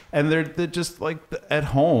they're just like at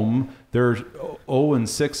home. They're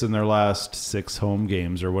 0-6 in their last 6 home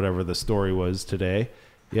games or whatever the story was today.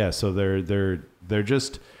 Yeah. So they're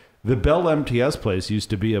just the Bell MTS place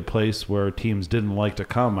used to be a place where teams didn't like to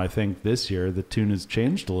come. I think this year the tune has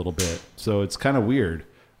changed a little bit. So it's kind of weird.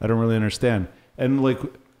 I don't really understand. And like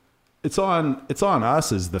it's on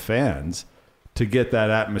us as the fans to get that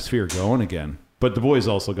atmosphere going again. But the boys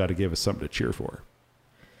also got to give us something to cheer for.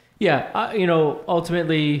 Yeah,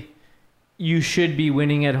 ultimately, you should be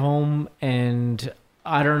winning at home, and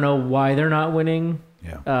I don't know why they're not winning.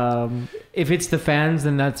 Yeah. If it's the fans,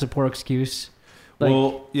 then that's a poor excuse.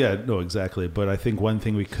 Well, yeah, no, exactly. But I think one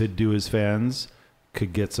thing we could do as fans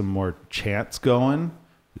could get some more chants going.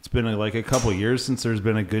 It's been like a couple years since there's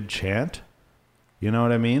been a good chant. You know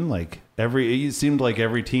what I mean? Like it seemed like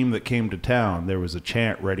every team that came to town, there was a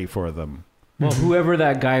chant ready for them. Well, whoever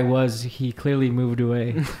that guy was, he clearly moved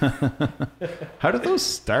away. How did those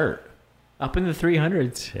start? Up in the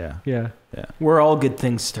 300s. Yeah. Yeah. where all good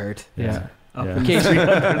things start. Yeah. Up Yeah. in Okay,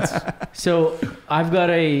 the so I've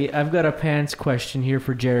got a pants question here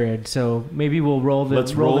for Jared. So maybe we'll roll the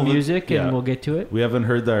Let's roll the- music yeah. and we'll get to it. We haven't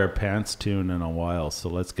heard our pants tune in a while, so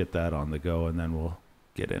let's get that on the go and then we'll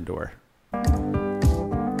get into her.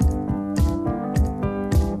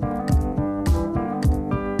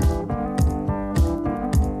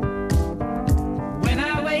 When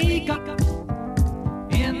I wake up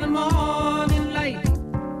in the morning light,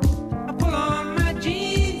 I pull on my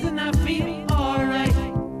jeans and I feel alright.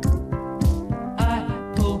 I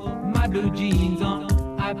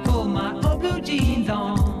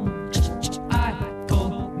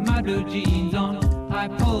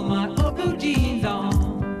put my old blue jeans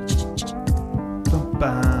on.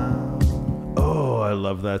 Oh, I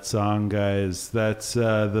love that song, guys. That's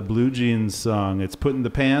the Blue Jeans song. It's putting the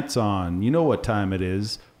pants on. You know what time it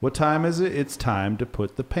is. What time is it? It's time to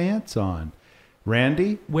put the pants on.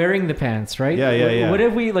 Randy? Wearing the pants, right? Yeah. What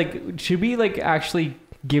if we should we actually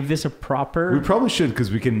give this a proper We probably should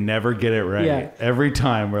because we can never get it right. Yeah. Every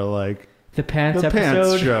time we're like, the pants the episode?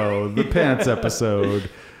 pants show, the pants episode,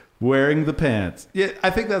 wearing the pants. Yeah, I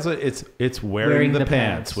think that's what it's wearing the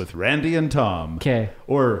pants with Randy and Tom. Okay.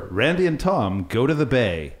 Or Randy and Tom go to the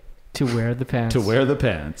bay To wear the pants. to wear the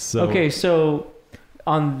pants. So Okay, so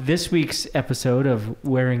on this week's episode of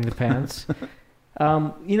Wearing the Pants,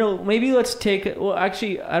 maybe let's take. Well,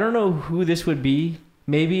 actually, I don't know who this would be.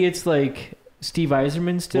 Maybe it's like Steve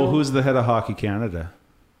Yzerman still. Well, who's the head of Hockey Canada?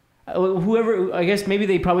 Whoever? I guess maybe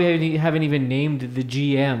they probably haven't even named the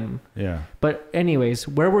GM. Yeah. But anyways,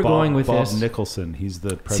 where we're going with Bob this? Nicholson. He's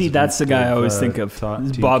the president. See, that's the guy I always think of.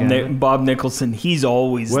 Bob Nicholson. He's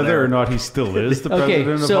always Whether there. or not he still is the president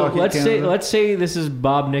Okay, of so Hockey Canada. let's say this is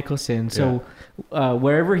Bob Nicholson. So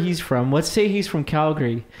wherever he's from, let's say he's from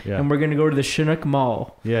Calgary, Yeah. and we're gonna go to the Chinook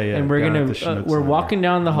Mall. Yeah. And we're down gonna at the Chinook we're Center. walking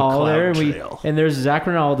down the hall McLeod there, and Trail. and there's Zach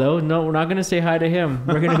Ronaldo. No, we're not gonna say hi to him.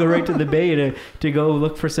 We're gonna go right to the bay to go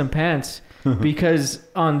look for some pants. Because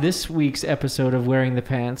on this week's episode of Wearing the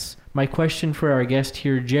Pants, my question for our guest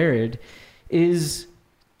here, Jared, is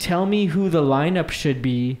tell me who the lineup should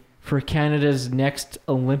be for Canada's next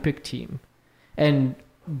Olympic team. And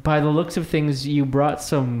by the looks of things, you brought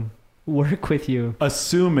some work with you.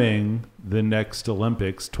 Assuming the next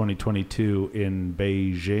Olympics, 2022 in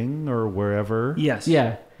Beijing or wherever, Yes.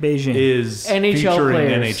 Yeah. Beijing. is NHL featuring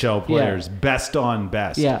players. NHL players, best on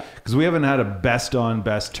best. Yeah. Because we haven't had a best on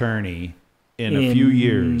best tourney in a few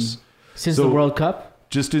years. Since So- the World Cup?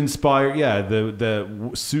 Just inspired,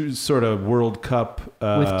 sort of World Cup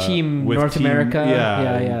With Team North America?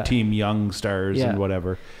 and Team Young Stars Yeah. and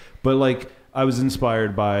whatever. But I was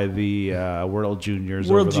inspired by the World Juniors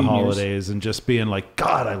World over the Juniors. holidays and just being like,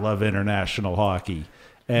 God, I love international hockey.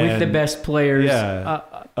 And With the best players.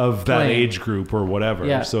 of that playing. age group or whatever.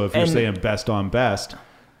 Yeah. So if you're And- saying best on best,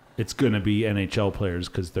 it's going to be NHL players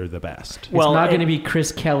because they're the best. It's Well, not and- going to be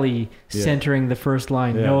Chris Kelly centering the first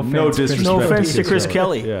line. Yeah. No offense. No Chris disrespect. No Kelly. offense to Chris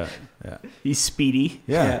Kelly. Yeah. He's speedy.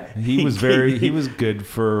 Yeah. He was he was good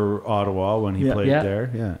for Ottawa when he played Yeah. there.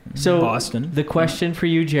 Yeah. So Boston. the question for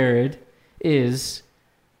you, Jared, is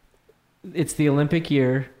it's the Olympic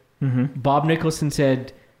year. Mm-hmm. Bob Nicholson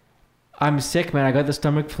said, I'm sick, man. I got the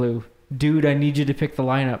stomach flu. Dude, I need you to pick the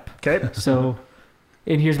lineup. Okay. So,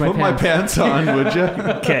 and here's my Put my pants on, would you?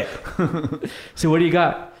 Okay. So what do you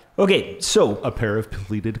got? Okay. So A pair of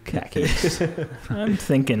pleated khakis. I'm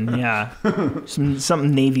thinking,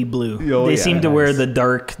 something navy blue. Oh, They yeah, seem to wear nice. the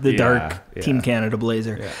dark Yeah. Team Canada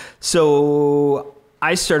blazer. Yeah. So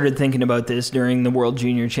I started thinking about this during the World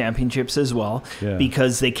Junior Championships as well, Yeah.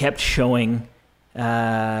 because they kept showing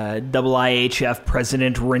IIHF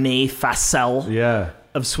President René Fassel Yeah.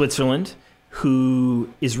 of Switzerland, who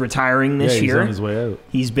is retiring this He's year. on his way out.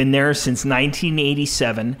 He's been there since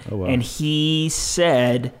 1987, Oh, wow. and he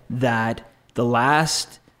said that the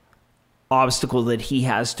last obstacle that he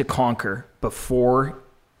has to conquer before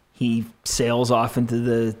he sails off into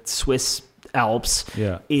the Swiss Alps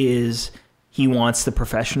Yeah. is he wants the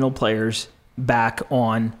professional players back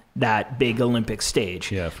on that big Olympic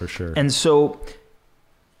stage. Yeah, for sure. And so,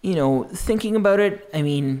 thinking about it, I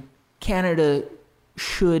mean, Canada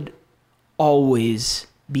should always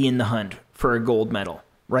be in the hunt for a gold medal,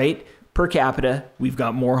 right? Per capita, we've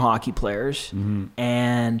got more hockey players. Mm-hmm.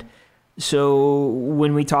 And so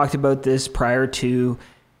when we talked about this prior to,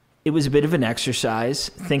 it was a bit of an exercise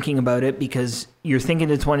thinking about it, because you're thinking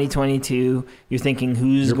to 2022, you're thinking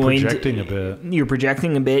who's You're going projecting to... a bit. You're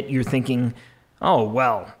projecting a bit. You're thinking, oh,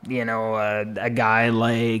 well, a guy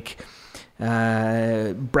like...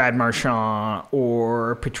 Brad Marchand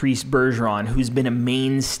or Patrice Bergeron, who's been a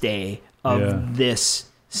mainstay of this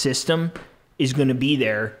system, is going to be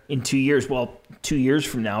there in 2 years. Well, 2 years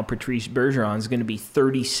from now, Patrice Bergeron is going to be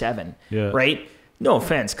 37, right? No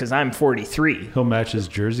offense, because I'm 43. He'll match his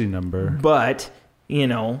jersey number. But,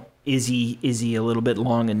 is he a little bit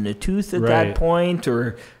long in the tooth at Right. that point?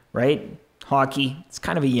 Or, right? Hockey, it's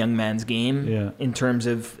kind of a young man's game in terms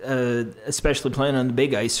of especially playing on the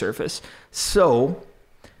big ice surface. So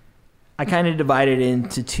I kind of divided it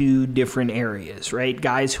into two different areas, right?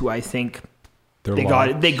 Guys who I think they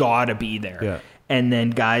got to be there. Yeah. And then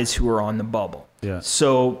guys who are on the bubble. Yeah.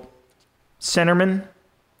 So centerman,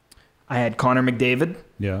 I had Connor McDavid.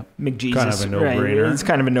 Yeah. McJesus. Kind of a no-brainer. Right? It's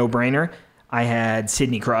kind of a no-brainer. I had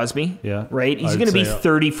Sidney Crosby. Yeah. Right? He's I'd going to be say,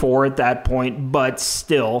 34 at that point, but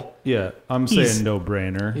still, Yeah, I'm He's- saying no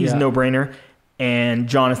brainer. he's Yeah. a no-brainer. And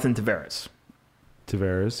Jonathan Tavares.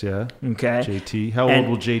 Tavares, yeah. Okay? JT. How And- old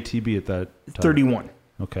will JT be at that time? 31.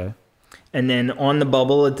 Okay. And then on the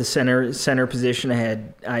bubble at the center position, I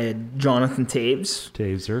had Jonathan Taves.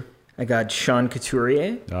 Taser. I got Sean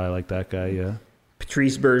Couturier, Oh, I like that guy, yeah.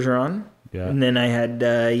 Patrice Bergeron, Yeah. and then I had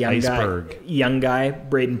Iceberg. young guy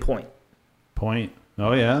Braden Point Point.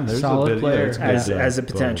 Oh, yeah. There's Solid a bit, player. Yeah, it's good, as a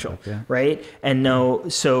goal, potential, yeah. right? And no,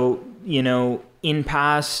 so in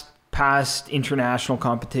past international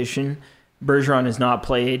competition, Bergeron has not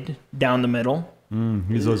played down the middle.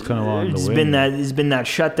 He's always kind of on the It's wing. been that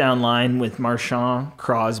shutdown line with Marchand,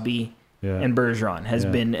 Crosby, Yeah. and Bergeron has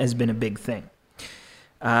Yeah. been a big thing.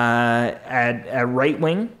 At right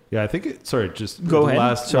wing, Yeah, I think just Go the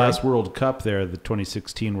ahead. Sorry. last World Cup there, the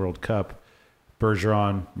 2016 World Cup,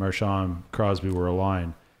 Bergeron, Marchand, Crosby were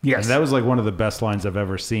aligned. Yes. And that was like one of the best lines I've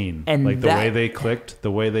ever seen. And like the that- way they clicked,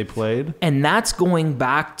 the way they played. and that's going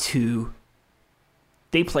back to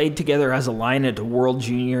they played together as a line at the World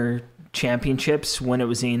Junior Championships when it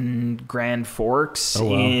was in Grand Forks Oh,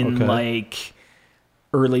 wow. in Okay. like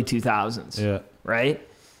early 2000s, Yeah. right?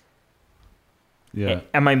 Yeah.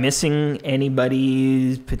 Am I missing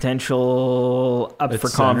anybody's potential up At for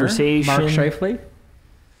center? conversation? Mark Scheifele.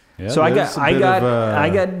 Yeah, So I there's got, a I bit got, of, I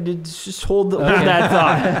got. Just hold that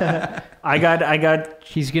thought. I got.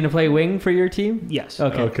 He's going to play wing for your team? Yes.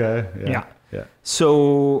 Okay. Okay. Yeah. Yeah. Yeah.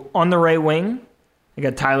 So on the right wing, I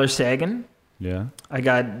got Tyler Sagan. Yeah. I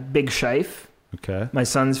got Big Scheif, Okay. my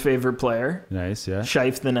son's favorite player. Nice. Yeah.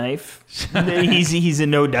 Scheif the knife. he's a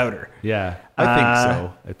no doubter. Yeah. I think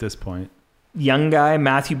so at this point. Young guy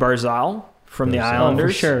Matthew Barzal from the Barzal. Oh,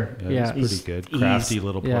 Islanders. for sure. Yeah. Yeah. He's pretty good. he's- Crafty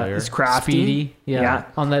little yeah, player. He's crafty. Speedy. Yeah. Yeah.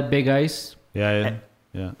 On that big ice. Yeah. Yeah.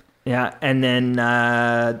 Yeah. Yeah, and then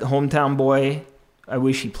the hometown boy. I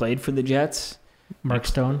wish he played for the Jets. Mark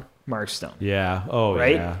Stone. Mark Stone. Yeah. Oh,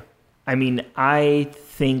 Right? yeah. I mean, I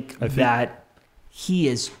think that he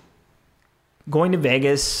is going to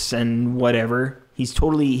Vegas and whatever. He's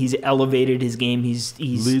elevated his game. He's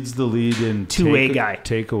Leads the lead in Two-way guy.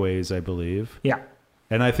 takeaways, I believe. yeah.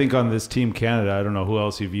 And I think on this Team Canada, I don't know who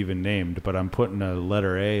else you've even named, but I'm putting a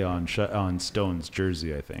letter A on Stone's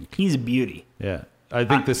jersey, I think. He's a beauty. Yeah. I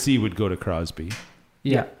think the C would go to Crosby.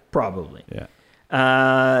 Yeah. Probably.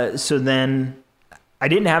 Yeah. So then I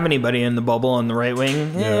didn't have anybody in the bubble on the right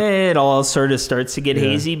wing. Yeah. It all sort of starts to get Yeah.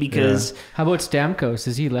 hazy because How about Stamkos?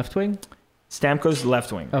 Is he left wing? Stamkos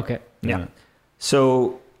left wing. Okay. Yeah.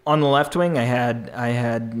 So on the left wing, I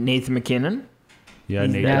had Nathan McKinnon. Yeah.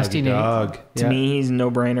 He's Nate nasty, Nate. Dog. To Yeah. me, he's a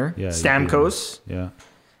no-brainer. Yeah, he's Stamkos, Yeah.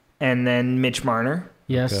 and then Mitch Marner.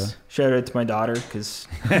 Yes. Okay. Shout out to my daughter because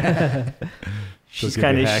she's She'll give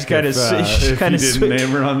kind you of heck she's if kind you of didn't sweet. name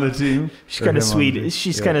her on the team. She's Or kind him of on sweet. the-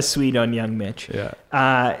 She's yeah. kind of sweet on young Mitch. Yeah.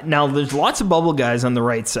 Now there's lots of bubble guys on the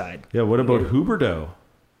right side. Yeah. What about Huberdeau?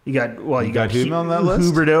 You got You got him on that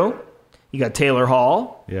list? Huberdeau. You got Taylor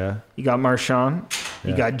Hall. Yeah. You got Marchand.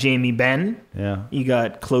 You Yeah. got Jamie Benn. Yeah. You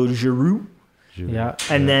got Claude Giroux. Yeah.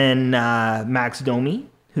 And then Max Domi,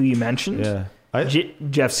 who you mentioned. Yeah.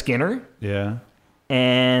 Jeff Skinner. Yeah.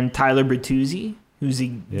 And Tyler Bertuzzi, who's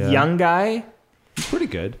a Yeah. young guy. He's pretty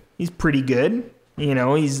good. He's pretty good. You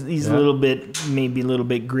know, he's Yeah. a little bit, maybe a little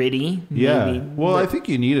bit gritty. Yeah. Maybe. Well, I think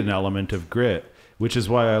you need an element of grit, which is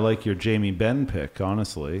why I like your Jamie Benn pick,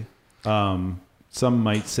 honestly. Some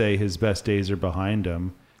might say his best days are behind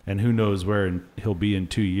him, and who knows where he'll be in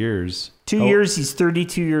 2 years. 2 years, he's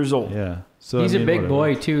 32 years old. Yeah. So He's I a mean, big whatever.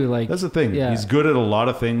 boy too. Like That's the thing. Yeah. He's good at a lot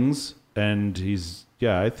of things, and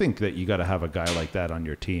I think that you got to have a guy like that on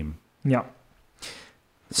your team. Yeah.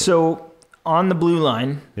 So on the blue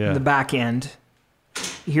line, Yeah. the back end,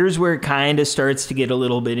 here's where it kind of starts to get a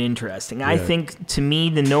little bit interesting. I Yeah. think, to me,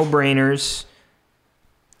 the no-brainers,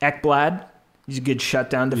 Ekblad, he's a good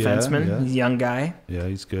shutdown Yeah, defenseman. yeah. He's a young guy. Yeah,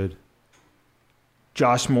 he's good.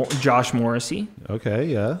 Josh Morrissey, Okay,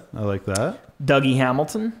 yeah, I like that. Dougie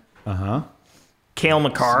Hamilton, Uh-huh. Kale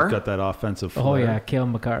He's McCarr. got that offensive oh flair. yeah, Cale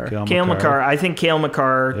Makar. Kale McCarr. I think Kale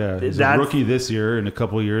McCarr. Yeah, he's a that rookie this year. In a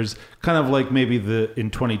couple of years, kind of like maybe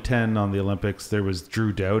in 2010 on the Olympics, there was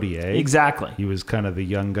Drew Doughty. exactly. He was kind of the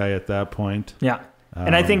young guy at that point. Yeah.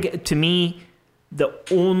 And I think, to me, the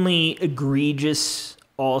only egregious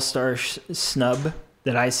all-star snub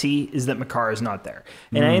that I see is that McCarr is not there.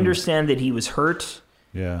 And I understand that he was hurt,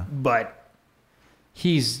 Yeah, but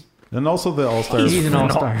He's and also the All Star. He's an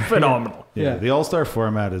all-star. phenomenal. Yeah, Yeah. the All Star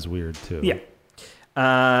format is weird too. Yeah.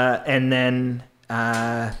 And then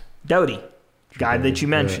Doughty, guy that you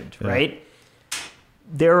mentioned, yeah. right?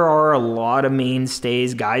 there are a lot of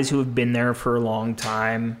mainstays, guys who have been there for a long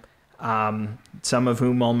time, some of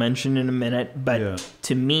whom I'll mention in a minute. But Yeah.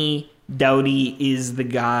 to me, Doughty is the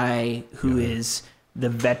guy who is the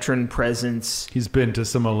veteran presence, He's been to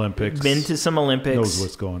some Olympics. been to some Olympics. Knows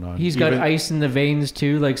what's going on. He's got Even- ice in the veins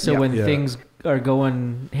too. Like so, Yeah. when Yeah. things are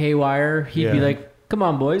going haywire, he'd be Yeah. like, "Come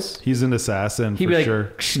on, boys." He's an assassin He'd for be like, sure.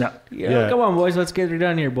 No. Yeah, come on, boys. Let's get it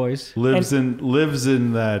done here, boys. Lives in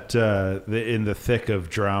that in the thick of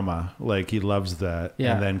drama. Like he loves that,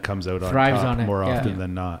 Yeah. and then comes out on Thrives top on it. more Yeah. often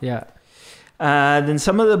than not. Yeah. Then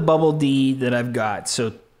some of the Bubble D that I've got.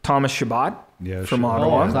 So Thomas Chabot Yeah, from sure.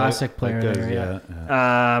 Ottawa. Classic player That there, guy's-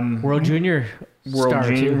 yeah. World Junior star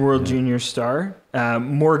too. World Junior star.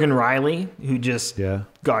 Morgan Riley, who just Yeah.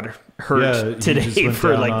 got Yeah, hurt he just today went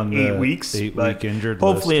for down like on 8 the weeks. 8-week injured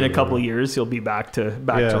hopefully in list a or couple whatever. years he'll be back to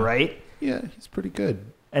Yeah. right. Yeah, he's pretty good.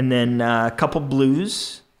 And then a couple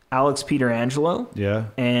Blues, Alex Pietrangelo Yeah.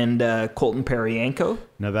 and Colton Paryanko.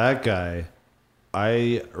 Now that guy,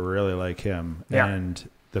 I really like him, Yeah. and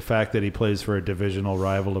the fact that he plays for a divisional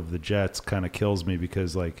rival of the Jets kind of kills me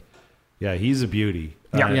because, like, yeah, he's a beauty.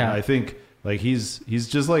 Yeah. And Yeah. I think like he's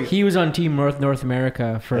just like He was on Team North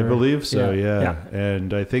America for. I believe so. yeah. Yeah.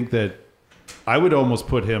 And I think that I would almost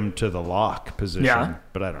put him to the lock position, Yeah.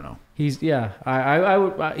 but I don't know. He's I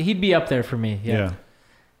would he'd be up there for me. Yeah. Yeah.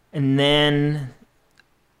 And then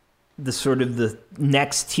the sort of the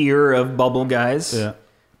next tier of bubble guys, Yeah.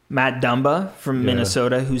 Matt Dumba from Yeah.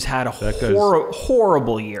 Minnesota, who's had a That guy's-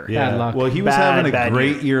 horrible year. Yeah. luck. Well, he was Bad, having a bad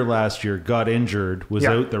great year last year, got injured, was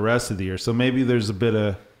Yeah. out the rest of the year. So maybe there's a bit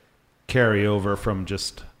of carryover from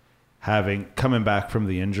just coming back from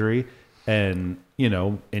the injury. And, you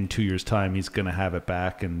know, in 2 years' time, he's going to have it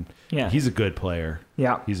back. And Yeah. he's a good player.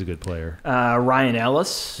 Yeah. He's a good player. Ryan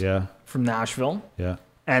Ellis Yeah. from Nashville. Yeah.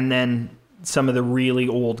 And then some of the really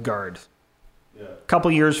old guard. A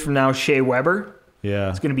couple years from now, Shea Weber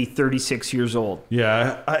Yeah. is going to be 36 years old.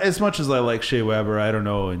 Yeah. As much as I like Shea Weber, I don't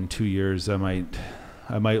know. In 2 years, I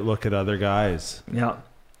might look at other guys. Yeah.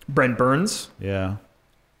 Brent Burns. Yeah.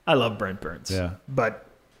 I love Brent Burns. Yeah. But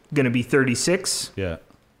going to be 36. Yeah.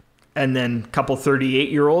 And then a couple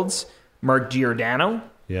 38-year-olds, Mark Giordano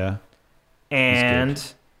Yeah. and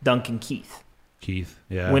Duncan Keith, Keith.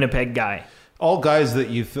 Yeah. Winnipeg guy. All guys that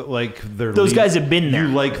you like their Those guys have been there.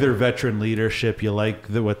 You like their veteran leadership. You like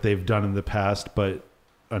what they've done in the past, but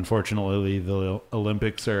unfortunately, the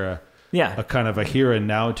Olympics are Yeah. a kind of a here and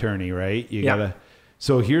now tourney, right? You Yeah. gotta.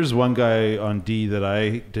 So here's one guy on D that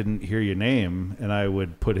I didn't hear your name, and I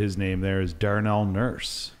would put his name there is Darnell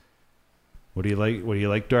Nurse. What do you like? What do you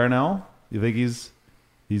like, Darnell? You think he's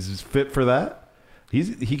fit for that?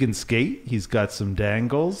 He can skate. He's got some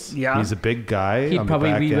dangles. Yeah. He's a big guy. He'd on the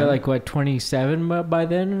probably back be end. like what 27 by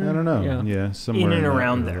then. I don't know. Yeah, somewhere In and that-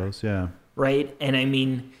 around one of there. those, Yeah. Right? And I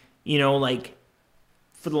mean, you know, like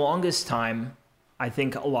for the longest time, I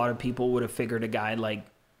think a lot of people would have figured a guy like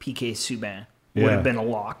PK Subban would Yeah. have been a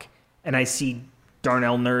lock. And I see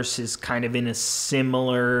Darnell Nurse is kind of in a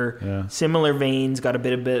similar veins, got a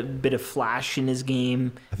bit of flash in his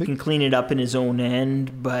game, think- can clean it up in his own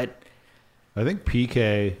end, but I think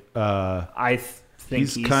PK. I think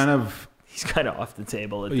He's kind of off the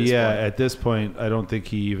table at this yeah. point. At this point, I don't think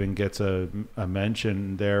he even gets a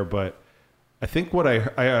mention there. But I think what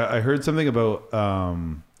I heard something about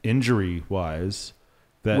injury wise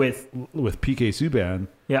that With PK Subban.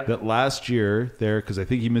 Yeah. That last year there, because I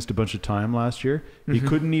think he missed a bunch of time last year. He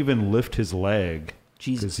couldn't even lift his leg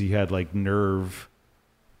Jesus. because he had like nerve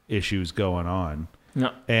issues going on.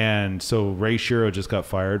 No. And so Ray Shero just got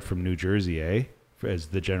fired from New Jersey, as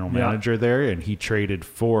the general Yeah. manager there, and he traded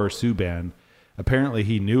for Subban. Apparently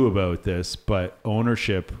he knew about this, but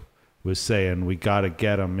ownership was saying we got to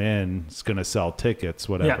get him in. It's going to sell tickets,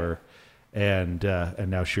 whatever. And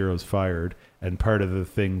now Shero's fired. And part of the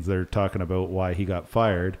things they're talking about why he got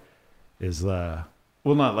fired is well,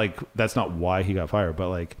 not like that's not why he got fired, but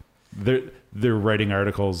like they're writing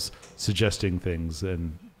articles suggesting things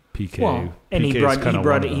and. PK. Well, and he PK is brought kinda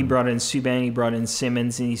one of them. in Subban, he brought in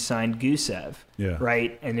Simmons, and he signed Gusev. Yeah.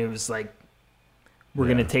 Right, and it was like we're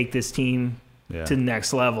Yeah. going to take this team Yeah. to the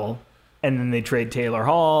next level, and then they trade Taylor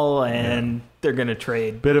Hall, and they're going to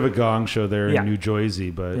trade. Bit of a gong show there Yeah. in New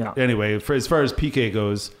Jersey, but Yeah. anyway, as far as PK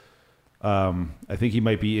goes, I think he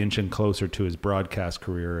might be inching closer to his broadcast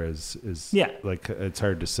career. Yeah. Like it's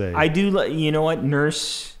hard to say. I do, you know what,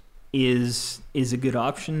 Nurse is a good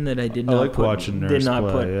option that I did I not like put, watching did Nurse not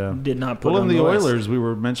play, put yeah. did not put Well, on in the list. Oilers, we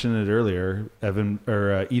were mentioning it earlier, Ethan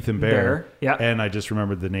Bear. Bear, yeah. And I just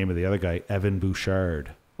remembered the name of the other guy, Evan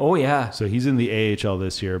Bouchard. Oh yeah, So he's in the AHL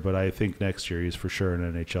this year, but I think next year he's for sure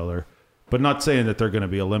an NHLer. but not saying that they're going to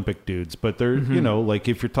be Olympic dudes, but they're, you know, like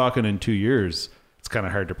if you're talking in 2 years, it's kind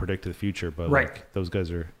of hard to predict the future, but Right. like those guys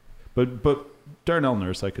are, but Darnell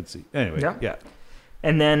Nurse I could see. Anyway, Yeah. yeah.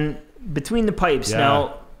 And then between the pipes, Yeah.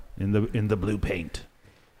 now In the blue paint.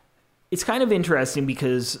 it's kind of interesting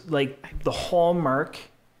because like the hallmark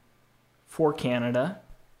for Canada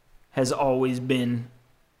has always been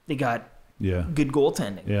they got Yeah. good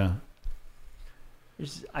goaltending. Yeah.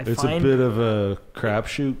 I It's find a bit of a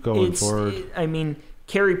crapshoot going forward. I mean,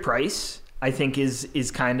 Carey Price, I think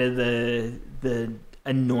is kind of the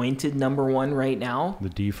anointed number one right now. The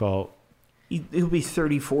default. He'll be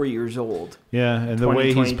 34 years old. Yeah, and the way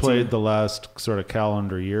he's 2022. played the last sort of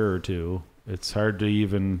calendar year or two, it's hard to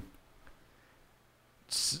even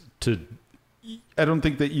I don't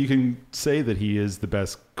think that you can say that he is the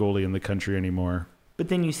best goalie in the country anymore. But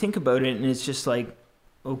then you think about it, and it's just like,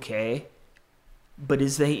 okay, but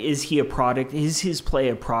is he a product? Is his play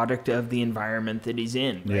a product of the environment that he's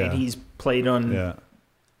in? Right, Yeah. he's played on Yeah.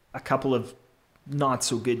 a couple of not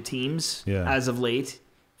so good teams Yeah. as of late.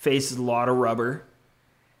 Faces a lot of rubber,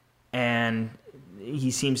 and he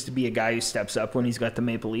seems to be a guy who steps up when he's got the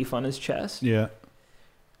maple leaf on his chest. Yeah.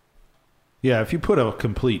 Yeah, if you put a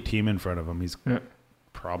complete team in front of him, he's Yeah.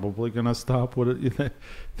 probably going to stop what you think.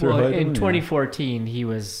 Well, in 2014, he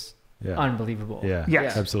was Yeah. unbelievable. Yeah.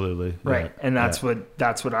 Yes. Absolutely. Right, Yeah. and that's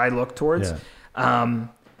what I look towards. Yeah.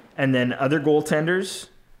 And then other goaltenders,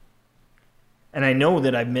 and I know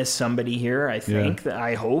that I've missed somebody here. I think that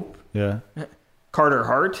I hope Yeah. Carter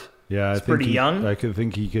Hart. Yeah, I He's think pretty young. I could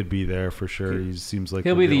think he could be there for sure. He seems like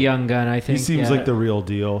He'll be the real- young gun, I think. He seems yeah. like the real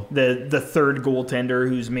deal. The third goaltender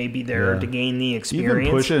who's maybe there Yeah. to gain the experience.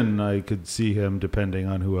 Even pushing, I could see him depending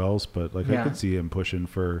on who else, but like Yeah. I could see him pushing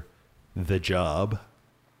for the job.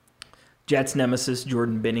 Jets nemesis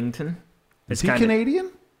Jordan Binnington. Is It's he kinda- Canadian?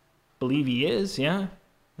 Believe he is. Yeah,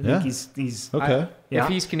 I Yeah. think he's Okay. yeah. If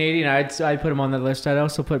he's Canadian, I'd put him on the list. I'd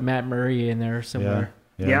also put Matt Murray in there Yeah. somewhere.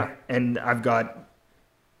 yeah. And I've got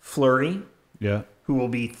Fleury, Yeah. who will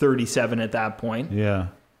be 37 at that point. Yeah.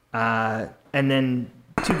 And then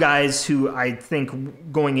two guys who I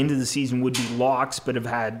think going into the season would be locks, but have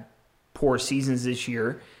had poor seasons this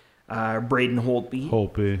year. Braden Holtby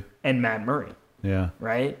Holtby. and Matt Murray, Yeah.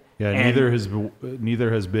 right? Yeah. And-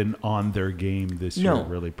 Neither has been on their game this year, No.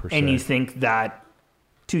 really per se. And you think that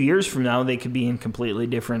 2 years from now they could be in completely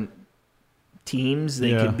different teams.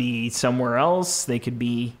 They Yeah. could be somewhere else. They could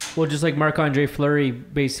be Well, just like Marc-Andre Fleury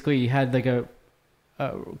basically had like a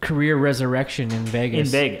career resurrection in Vegas.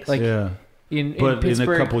 In Vegas. Like yeah. in But in a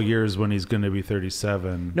Pittsburgh. couple years when he's going to be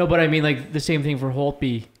 37. No, but I mean like the same thing for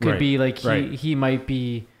Holtby. Could Right, be like right. he might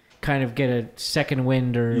be kind of get a second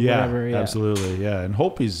wind or Yeah, whatever. Yeah. absolutely. Yeah. And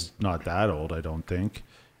Holtby's not that old, I don't think.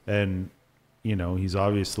 And, you know, he's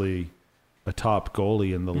obviously a top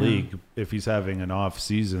goalie in the league. If he's having an off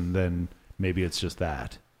season, then maybe it's just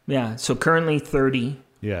that. yeah. So currently 30.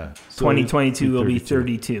 Yeah. So 2022 will be 32.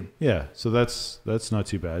 32. Yeah. So that's not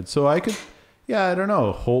too bad. So I could, yeah, I don't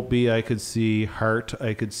know. Holtby, I could see. Hart,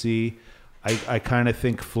 I could see. I kind of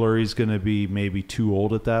think Fleury's going to be maybe too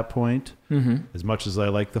old at that point, as much as I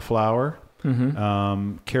like the Flower.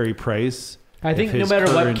 Carey Price. I think if no his matter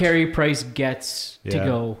what current- Carey Price gets to yeah,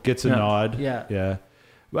 go, gets a Yeah. nod. Yeah. Yeah.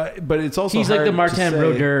 But it's also he's like the hard to Martin say.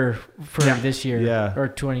 Brodeur for Yeah. this year Yeah. or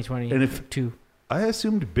 2020. And if- I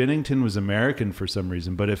assumed Binnington was American for some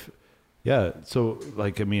reason, but so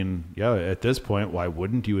like, I mean, yeah, at this point, why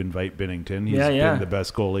wouldn't you invite Binnington? He's Yeah. been the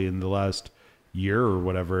best goalie in the last year or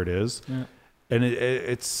whatever it is. Yeah. And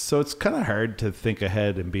it's kind of hard to think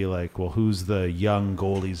ahead and be like, well, who's the young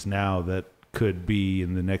goalies now that could be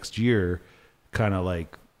in the next year kind of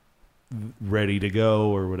like ready to go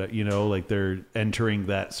or whatever, you know, like they're entering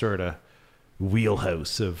that sort of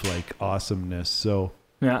wheelhouse of like awesomeness. So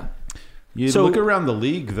Yeah. you So- look around the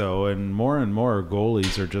league though, and more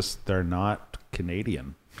goalies are just, they're not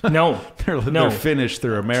Canadian. No. They're Finnish,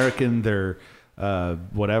 they're American, they're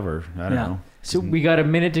whatever. I don't Yeah. know. So we got a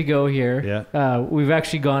minute to go here. Yeah. We've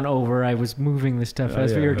actually gone over. I was moving the stuff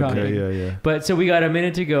as we were talking. Okay, yeah. But so we got a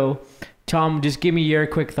minute to go. Tom, just give me your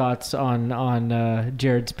quick thoughts on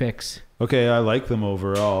Jared's picks. Okay, I like them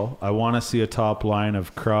overall. I want to see a top line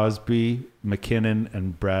of Crosby, McKinnon,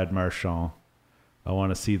 and Brad Marchand. I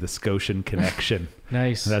want to see the Scotian connection.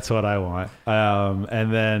 Nice. That's what I want.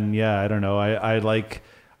 And then, yeah, I don't know.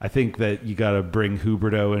 I think that you got to bring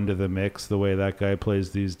Huberdeau into the mix the way that guy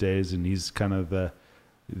plays these days. And he's kind of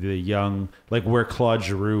the young, like where Claude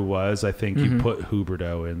Giroux was. I think you put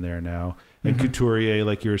Huberdeau in there now. And Couturier,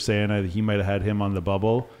 like you were saying, he might have had him on the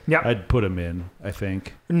bubble. Yep. I'd put him in, I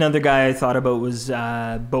think. Another guy I thought about was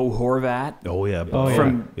Bo Horvat. Oh, yeah.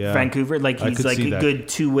 From Vancouver. Like he's like a good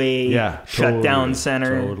two-way shutdown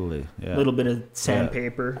center. Totally. A little bit of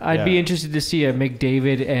sandpaper. I'd be interested to see a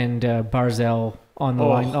McDavid and Barzell on the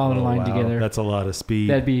line together. That's a lot of speed.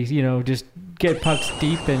 That'd be, just get pucks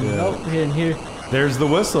deep and and here. There's the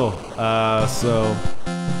whistle. So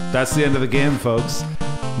that's the end of the game, folks.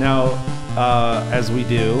 Now, as we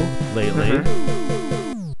do lately,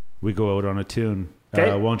 we go out on a tune.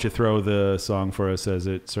 Okay. Won't you throw the song for us as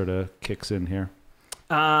it sort of kicks in here?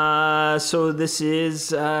 So this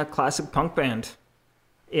is a classic punk band.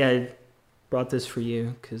 Yeah, I brought this for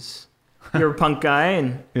you because you're a punk guy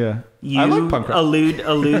and you I like punk rock. allude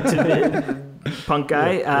to the punk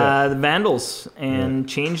guy. The Vandals and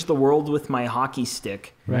Change the World with My Hockey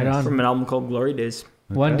Stick. Right on. From an album called Glory Days.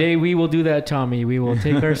 One day we will do that, Tommy. We will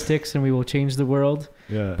take our sticks and we will change the world.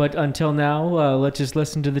 Yeah. But until now, let's just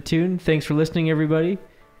listen to the tune. Thanks for listening, everybody.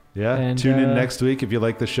 Yeah. And, tune in next week. If you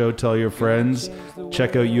like the show, tell your friends.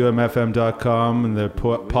 Check out umfm.com and the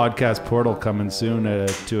podcast portal coming soon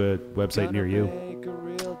to a website near you. Make a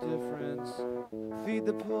real difference. Feed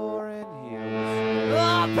the poor and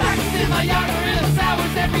heal. Practicing my yard gorilla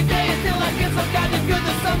hours every day until I get some kind of good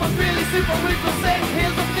that someone really super rich will say,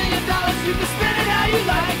 here's $1 million, you can spend it how you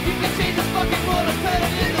like. You can change this fucking world and turn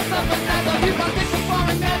it into something nice. I'll hear about this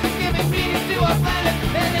foreign magic giving meaning to our planet.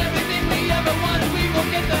 And everything we ever wanted, we will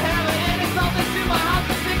get to have it. And it's all to my house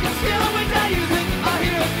to stick and steal it without using. Our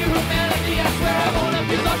heroes to humanity, I swear I won't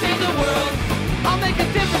abuse. I'll change the world. I'll make a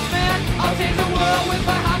difference, man. I'll change the world with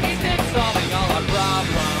my hockey stick, solving all our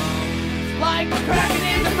problems. Like cracking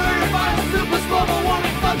into murder bottles, super global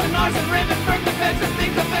warming, floods and arson, raven